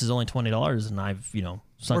Warface is only $20, and I've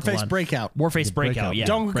sunk a Warface lot. Breakout. Warface Breakout. Breakout. Yeah,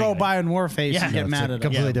 Don't go Breakout. buying Warface Yeah. and No, get it's mad a at it.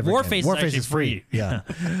 completely different Warface game. is Warface actually is free. Yeah.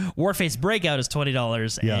 Warface Breakout is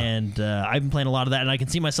 $20, Yeah. and I've been playing a lot of that, and I can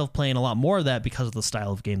see myself playing a lot more of that because of the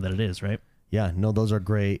style of game that it is, right? Yeah, no, those are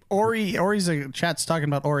great. Ori's chat's talking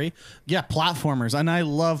about Ori. Yeah, platformers, and I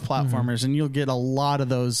love platformers, and you'll get a lot of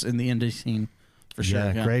those in the indie scene for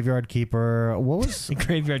sure. Yeah, Graveyard Keeper. What was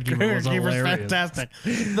Graveyard Keeper was Keeper's hilarious. fantastic.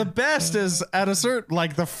 The best is at a certain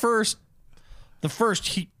the first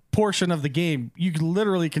portion of the game, you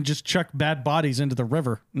literally can just chuck bad bodies into the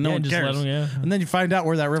river. No Yeah, one just let cares. 'em, yeah. And then you find out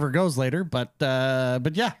where that river goes later. But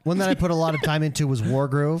yeah, one that I put a lot of time into was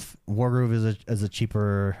Wargroove. Wargroove is a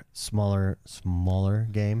cheaper, smaller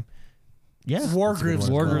game. Yeah. Wargroove's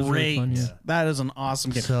Wargroove's great. really fun, yeah. That is an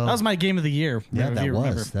awesome game. So- that was my game of the year. Yeah, if that you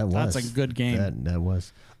remember. was. That was. That's a good game. That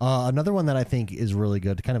was. Another one that I think is really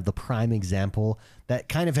good, kind of the prime example that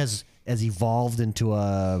kind of has evolved into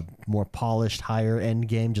a more polished, higher end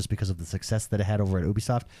game just because of the success that it had over at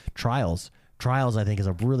Ubisoft. Trials, I think, is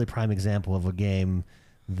a really prime example of a game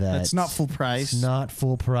that's not full price. It's not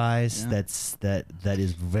full price. Yeah. That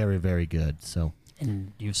is very, very good. So.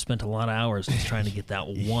 And you've spent a lot of hours just trying to get that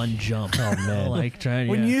one jump. Oh, man. Like trying.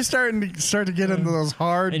 When yeah. you start to get into those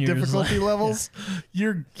hard And you're just difficulty like- levels,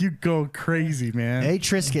 you go crazy, man. Hey,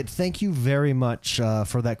 Trisket, thank you very much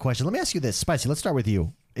for that question. Let me ask you this. Spicy, let's start with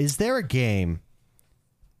you. Is there a game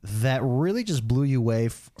that really just blew you away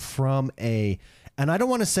from a... And I don't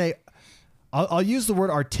want to say... I'll use the word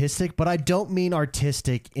artistic, but I don't mean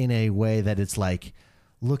artistic in a way that it's like,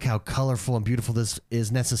 look how colorful and beautiful this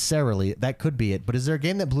is necessarily. That could be it. But is there a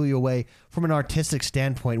game that blew you away from an artistic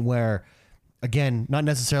standpoint where... Again, not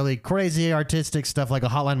necessarily crazy artistic stuff like a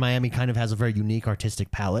Hotline Miami kind of has a very unique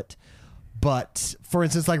artistic palette. But for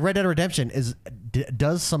instance, like Red Dead Redemption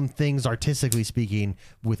does some things artistically speaking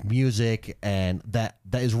with music, and that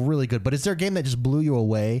is really good. But is there a game that just blew you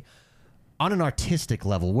away on an artistic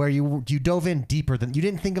level where you dove in deeper than you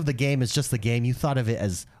didn't think of the game as just the game, you thought of it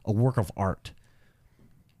as a work of art?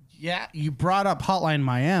 Yeah, you brought up Hotline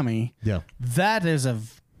Miami. Yeah. That is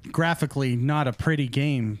graphically not a pretty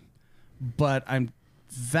game, but that And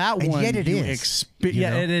one. yet it you is,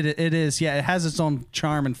 yeah, you know? it is. Yeah, it has its own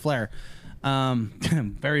charm and flair.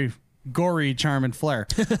 Very gory charm and flair.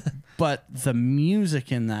 But the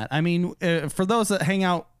music in that, I mean, for those that hang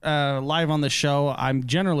out live on the show, I'm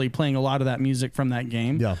generally playing a lot of that music from that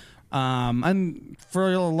game. Yeah. And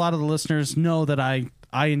for a lot of the listeners know that I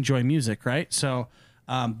enjoy music, right? So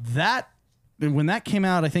that when that came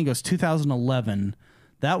out, I think it was 2011.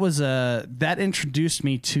 That introduced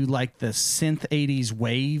me to like the synth 80s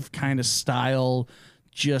wave kind of style,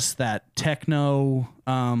 just that techno.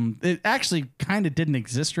 It actually kind of didn't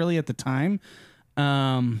exist really at the time.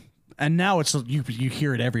 And now it's you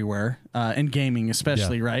hear it everywhere in gaming,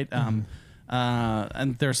 especially, Yeah. right?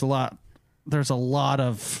 And there's a lot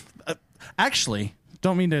of actually.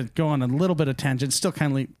 Don't mean to go on a little bit of tangent. Still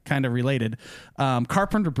kind of related.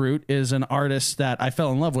 Carpenter Brute is an artist that I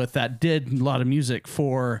fell in love with that did a lot of music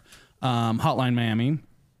for Hotline Miami,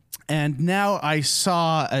 and now I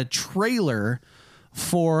saw a trailer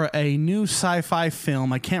for a new sci-fi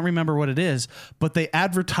film. I can't remember what it is, but they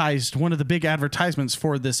advertised one of the big advertisements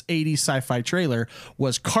for this 80s sci-fi trailer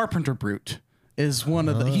was Carpenter Brute. Is one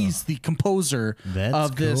of the he's the composer That's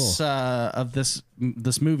of this cool.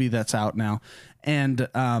 this movie that's out now, and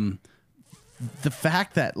the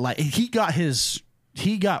fact that like he got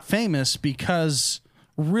famous because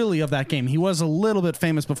really of that game. He was a little bit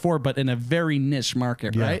famous before, but in a very niche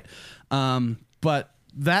market, Yeah. right? But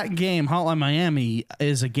that game, Hotline Miami,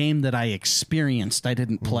 is a game that I experienced. I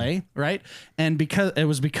didn't play, right? And because I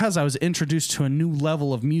was introduced to a new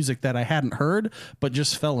level of music that I hadn't heard, but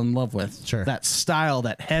just fell in love with. Sure. That style,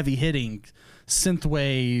 that heavy hitting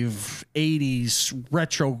synthwave 80s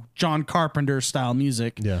retro John Carpenter style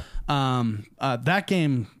music. Yeah. That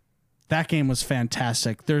game was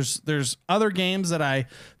fantastic. There's other games that I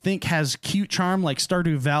think has cute charm, like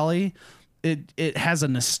Stardew Valley. It has a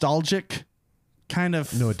nostalgic kind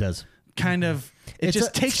of No, it does. It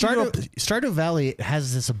just takes you to a, Stardew Valley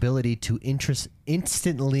has this ability to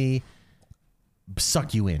instantly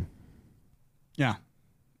suck you in. yeah.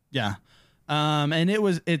 And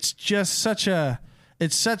it's just such a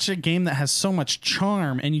game that has so much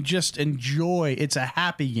charm, and you just enjoy. It's a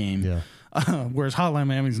happy game. Yeah. Whereas Hotline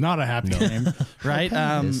Miami is not a happy game, right?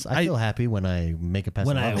 I feel happy when I make it past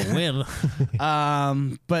when the I level.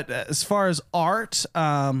 win. But as far as art,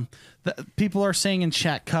 people are saying in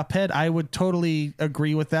chat Cuphead. I would totally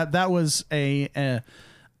agree with that. That was an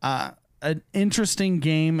interesting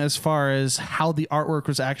game as far as how the artwork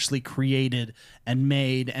was actually created and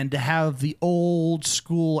made, and to have the old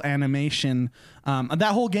school animation.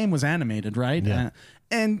 That whole game was animated, right? Yeah.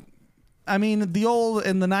 And I mean, in the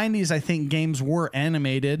 90s, I think games were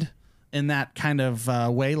animated in that kind of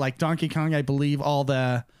way. Like Donkey Kong, I believe all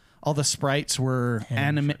the sprites were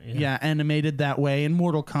animated that way. And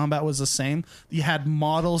Mortal Kombat was the same. You had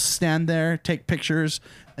models stand there, take pictures,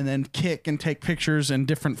 and then kick and take pictures in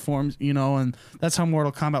different forms, and that's how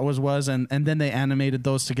Mortal Kombat was. And then they animated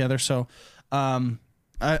those together. So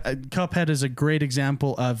Cuphead is a great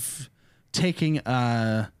example of taking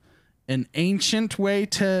an ancient way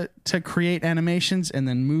to create animations and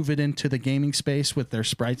then move it into the gaming space with their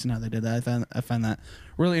sprites and how they did that. I find that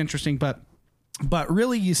really interesting. But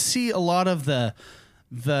really, you see a lot of the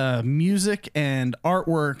the music and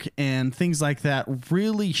artwork and things like that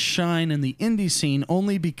really shine in the indie scene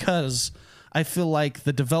only because I feel like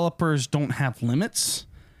the developers don't have limits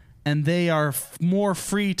and they are more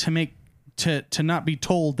free to make to not be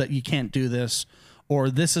told that you can't do this or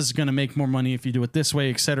this is going to make more money if you do it this way,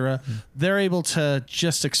 etc. They're able to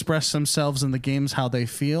just express themselves in the games how they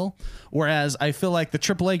feel. Whereas I feel like the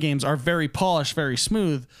AAA games are very polished, very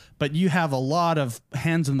smooth, but you have a lot of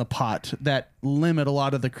hands in the pot that limit a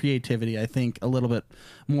lot of the creativity, I think, a little bit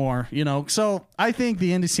more, you know. So I think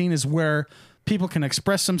the indie scene is where people can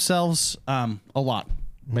express themselves a lot,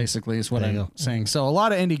 basically, is what I'm saying. So a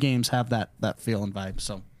lot of indie games have that feel and vibe.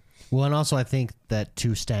 So, well, and also I think that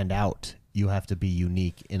to stand out, you have to be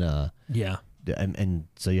unique in a and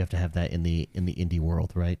so you have to have that in the indie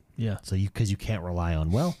world, right? Yeah. So because you can't rely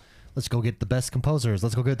on, well, let's go get the best composers,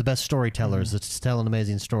 let's go get the best storytellers, let's tell an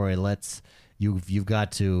amazing story. You've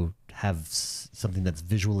got to have something that's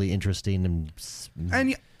visually interesting and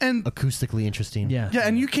acoustically interesting. Yeah. Yeah,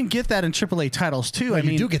 and you can get that in AAA titles too. Well, I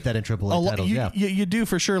mean, you do get that in AAA titles. You do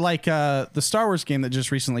for sure. Like the Star Wars game that just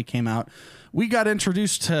recently came out, we got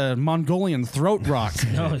introduced to Mongolian throat rock.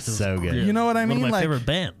 No, It's so good. You know what I mean? One of my Like, favorite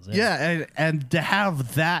bands. Yeah, and to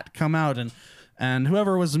have that come out and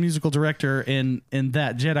whoever was the musical director in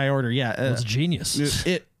that Jedi Order, It was genius.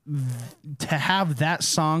 To have that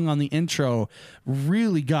song on the intro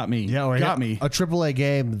really got me. Got me. A AAA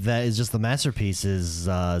game that is just the masterpiece is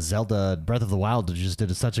Zelda Breath of the Wild. Just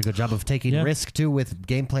did such a good job of taking risk too with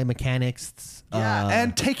gameplay mechanics.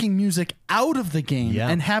 And taking music out of the game Yeah.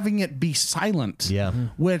 and having it be silent. Yeah.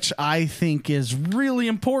 Which I think is really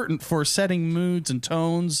important for setting moods and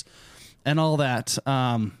tones and all that.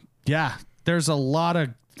 There's a lot of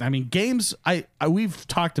games. We've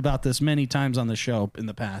talked about this many times on the show in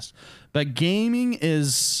the past, but gaming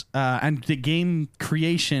is and the game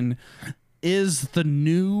creation is the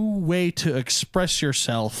new way to express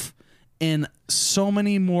yourself in so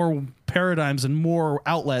many more paradigms and more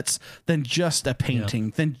outlets than just a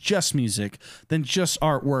painting, than just music, than just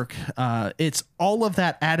artwork. It's all of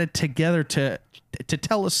that added together to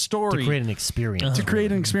tell a story, to create an experience. to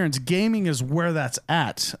create an experience. Gaming is where that's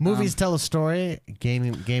at. Movies tell a story.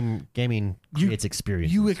 Gaming creates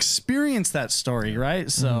experience. You experience that story,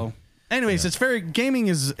 right? So, anyways, it's gaming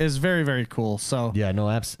is very, very cool. So Yeah, no,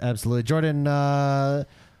 absolutely, Jordan.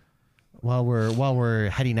 While we're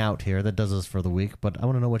heading out here, that does us for the week. But I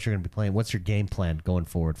want to know what you're going to be playing. What's your game plan going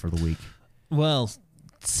forward for the week? Well,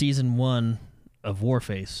 season 1 of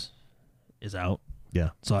Warface is out.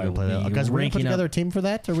 Yeah, So I You're gonna will play that. be Guys, we're gonna put ranking up- together a team for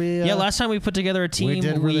that. Are we? Yeah, last time we put together a team,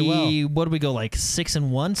 did really well. what did we go, like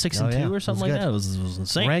 6-1, 6-2 yeah, or it something was like good. that? It was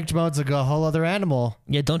insane. Ranked mode's a whole other animal.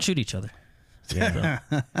 Yeah, don't shoot each other. Yeah,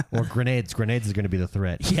 or grenades. Grenades is going to be the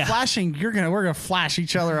threat. Yeah. flashing, we're gonna flash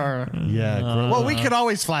each other. Yeah. Well, we could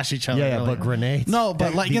always flash each other. Yeah, really. but grenades. No,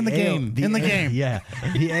 but like in the game. In the game. Yeah,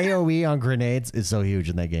 the AOE on grenades is so huge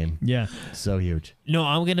in that game. Yeah. So huge. No,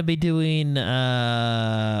 I'm going to be doing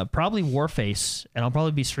probably Warface, and I'll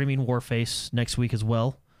probably be streaming Warface next week as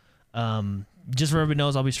well. Just so everybody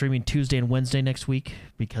knows, I'll be streaming Tuesday and Wednesday next week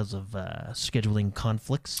because of scheduling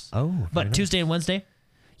conflicts. Oh, very But nice. Tuesday and Wednesday?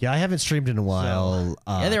 Yeah, I haven't streamed in a while.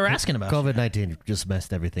 Yeah, they were asking about it. COVID-19 just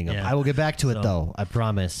messed everything up. Yeah. I will get back to it So- though. I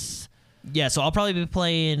promise. Yeah, so I'll probably be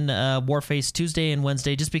playing Warface Tuesday and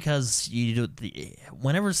Wednesday just because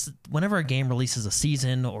whenever a game releases a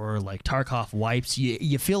season or like Tarkov wipes,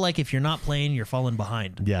 you feel like if you're not playing, you're falling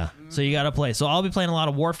behind. Yeah. So you got to play. So I'll be playing a lot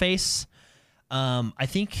of Warface. I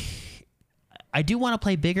think I do want to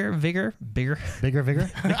play Vigor. Bigger.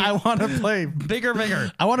 I want to play. Vigor.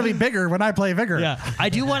 I want to be bigger when I play Vigor. Yeah, I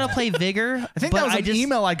do want to play Vigor. I think that was an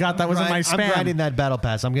email I got that was in my spam. I'm grinding that battle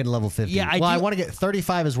pass. I'm getting level 50. Yeah, I want to get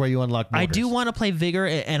 35 is where you unlock mortars. I do want to play Vigor,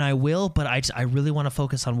 and I will, but I really want to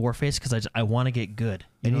focus on Warface because I want to get good.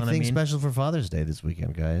 You know what I Anything mean? special for Father's Day this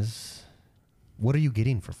weekend, guys? What are you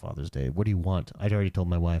getting for Father's Day? What do you want? I'd already told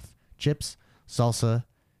my wife. Chips, salsa,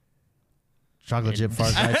 chocolate chip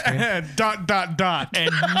fries ice cream. And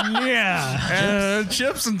Yeah.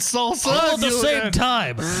 chips and salsa All at the same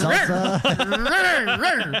time. Salsa.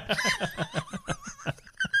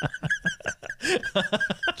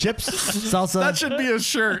 Chips, salsa, That should be a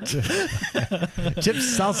shirt.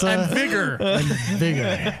 chips, salsa, And Vigor.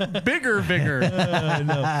 and bigger. Bigger.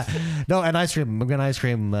 No, and ice cream. I'm getting ice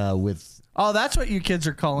cream with. Oh, that's what you kids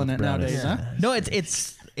are calling it brownies. nowadays, huh? No,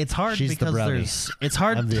 it's hard She's the because brownie. it's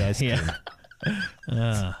hard. I'm the ice cream.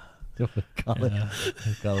 Yeah. Call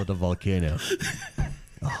it a volcano.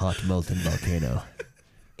 A hot molten volcano.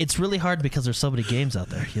 It's really hard because there's so many games out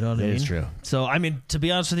there. You know what I That mean? is true. So, to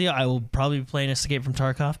be honest with you, I will probably be playing Escape from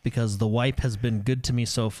Tarkov because the wipe has been good to me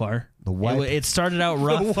so far. The wipe. It started out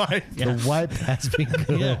rough. The wipe has been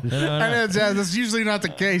good. Yeah. That's usually not the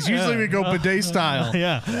case. Usually we go bidet style.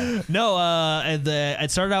 Yeah. No, it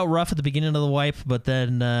started out rough at the beginning of the wipe, but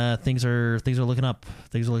then things are looking up.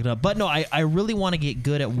 Things are looking up. But no, I really want to get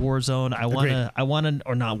good at Warzone. I want to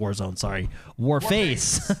or not Warzone, sorry.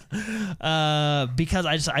 Warface.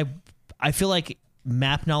 Because I feel like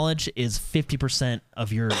map knowledge is 50%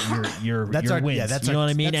 of your wins. Yeah, that's you know what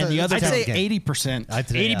I mean? And the other I'd say 80%.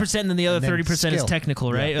 80%, and then the other 30% is skill.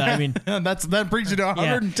 technical, right? I mean, that brings you to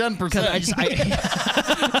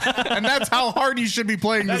 110%. And that's how hard you should be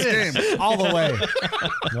playing this game. All the way.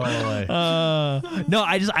 All the way. No,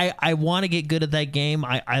 I want to get good at that game.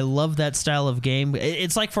 I love that style of game.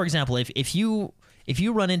 It's like, for example, if you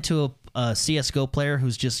run into a CS:GO player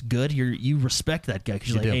who's just good, you respect that guy because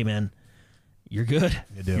you're like, hey man, you're good.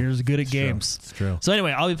 You do. You're as good at games. It's true. So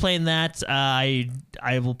anyway, I'll be playing that. I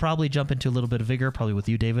will probably jump into a little bit of Vigor, probably with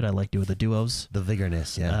you, David. I like doing the duos. The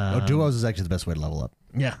vigorness, yeah. Duos is actually the best way to level up.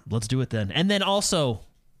 Yeah, let's do it then. And then also,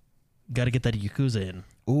 got to get that Yakuza in.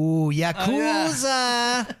 Ooh,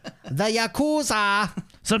 Yakuza. The Yakuza.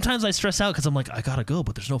 Sometimes I stress out because I'm like, I gotta go,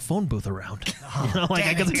 but there's no phone booth around. You know, like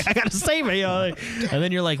I gotta save it. You know? And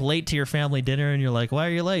then you're like late to your family dinner, and you're like, why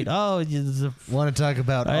are you late? Oh, Want to talk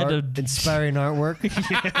about inspiring artwork?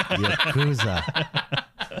 Yakuza.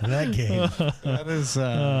 That game. That is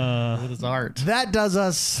art. That does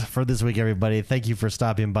us for this week, everybody. Thank you for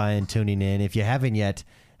stopping by and tuning in. If you haven't yet,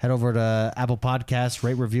 head over to Apple Podcasts,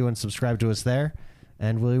 rate, review, and subscribe to us there.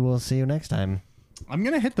 And we will see you next time. I'm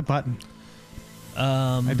going to hit the button.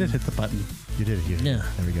 I did hit the button. You did it. Yeah.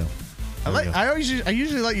 There we go. I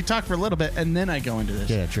usually let you talk for a little bit, and then I go into this.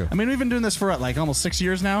 Yeah, true. I mean, we've been doing this for, what, like almost 6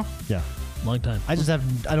 years now? Yeah. long time. I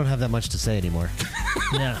don't have that much to say anymore.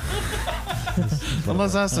 Yeah.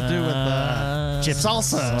 Unless it has to do with chips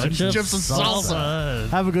salsa. Chips and salsa.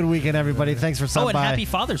 Have a good weekend, everybody. Thanks for stopping by. And happy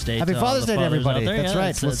Father's Day. Happy to Father's all the Day to fathers everybody. out there. That's Yeah,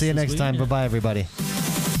 right. We'll see you next time. Yeah. Bye-bye, everybody.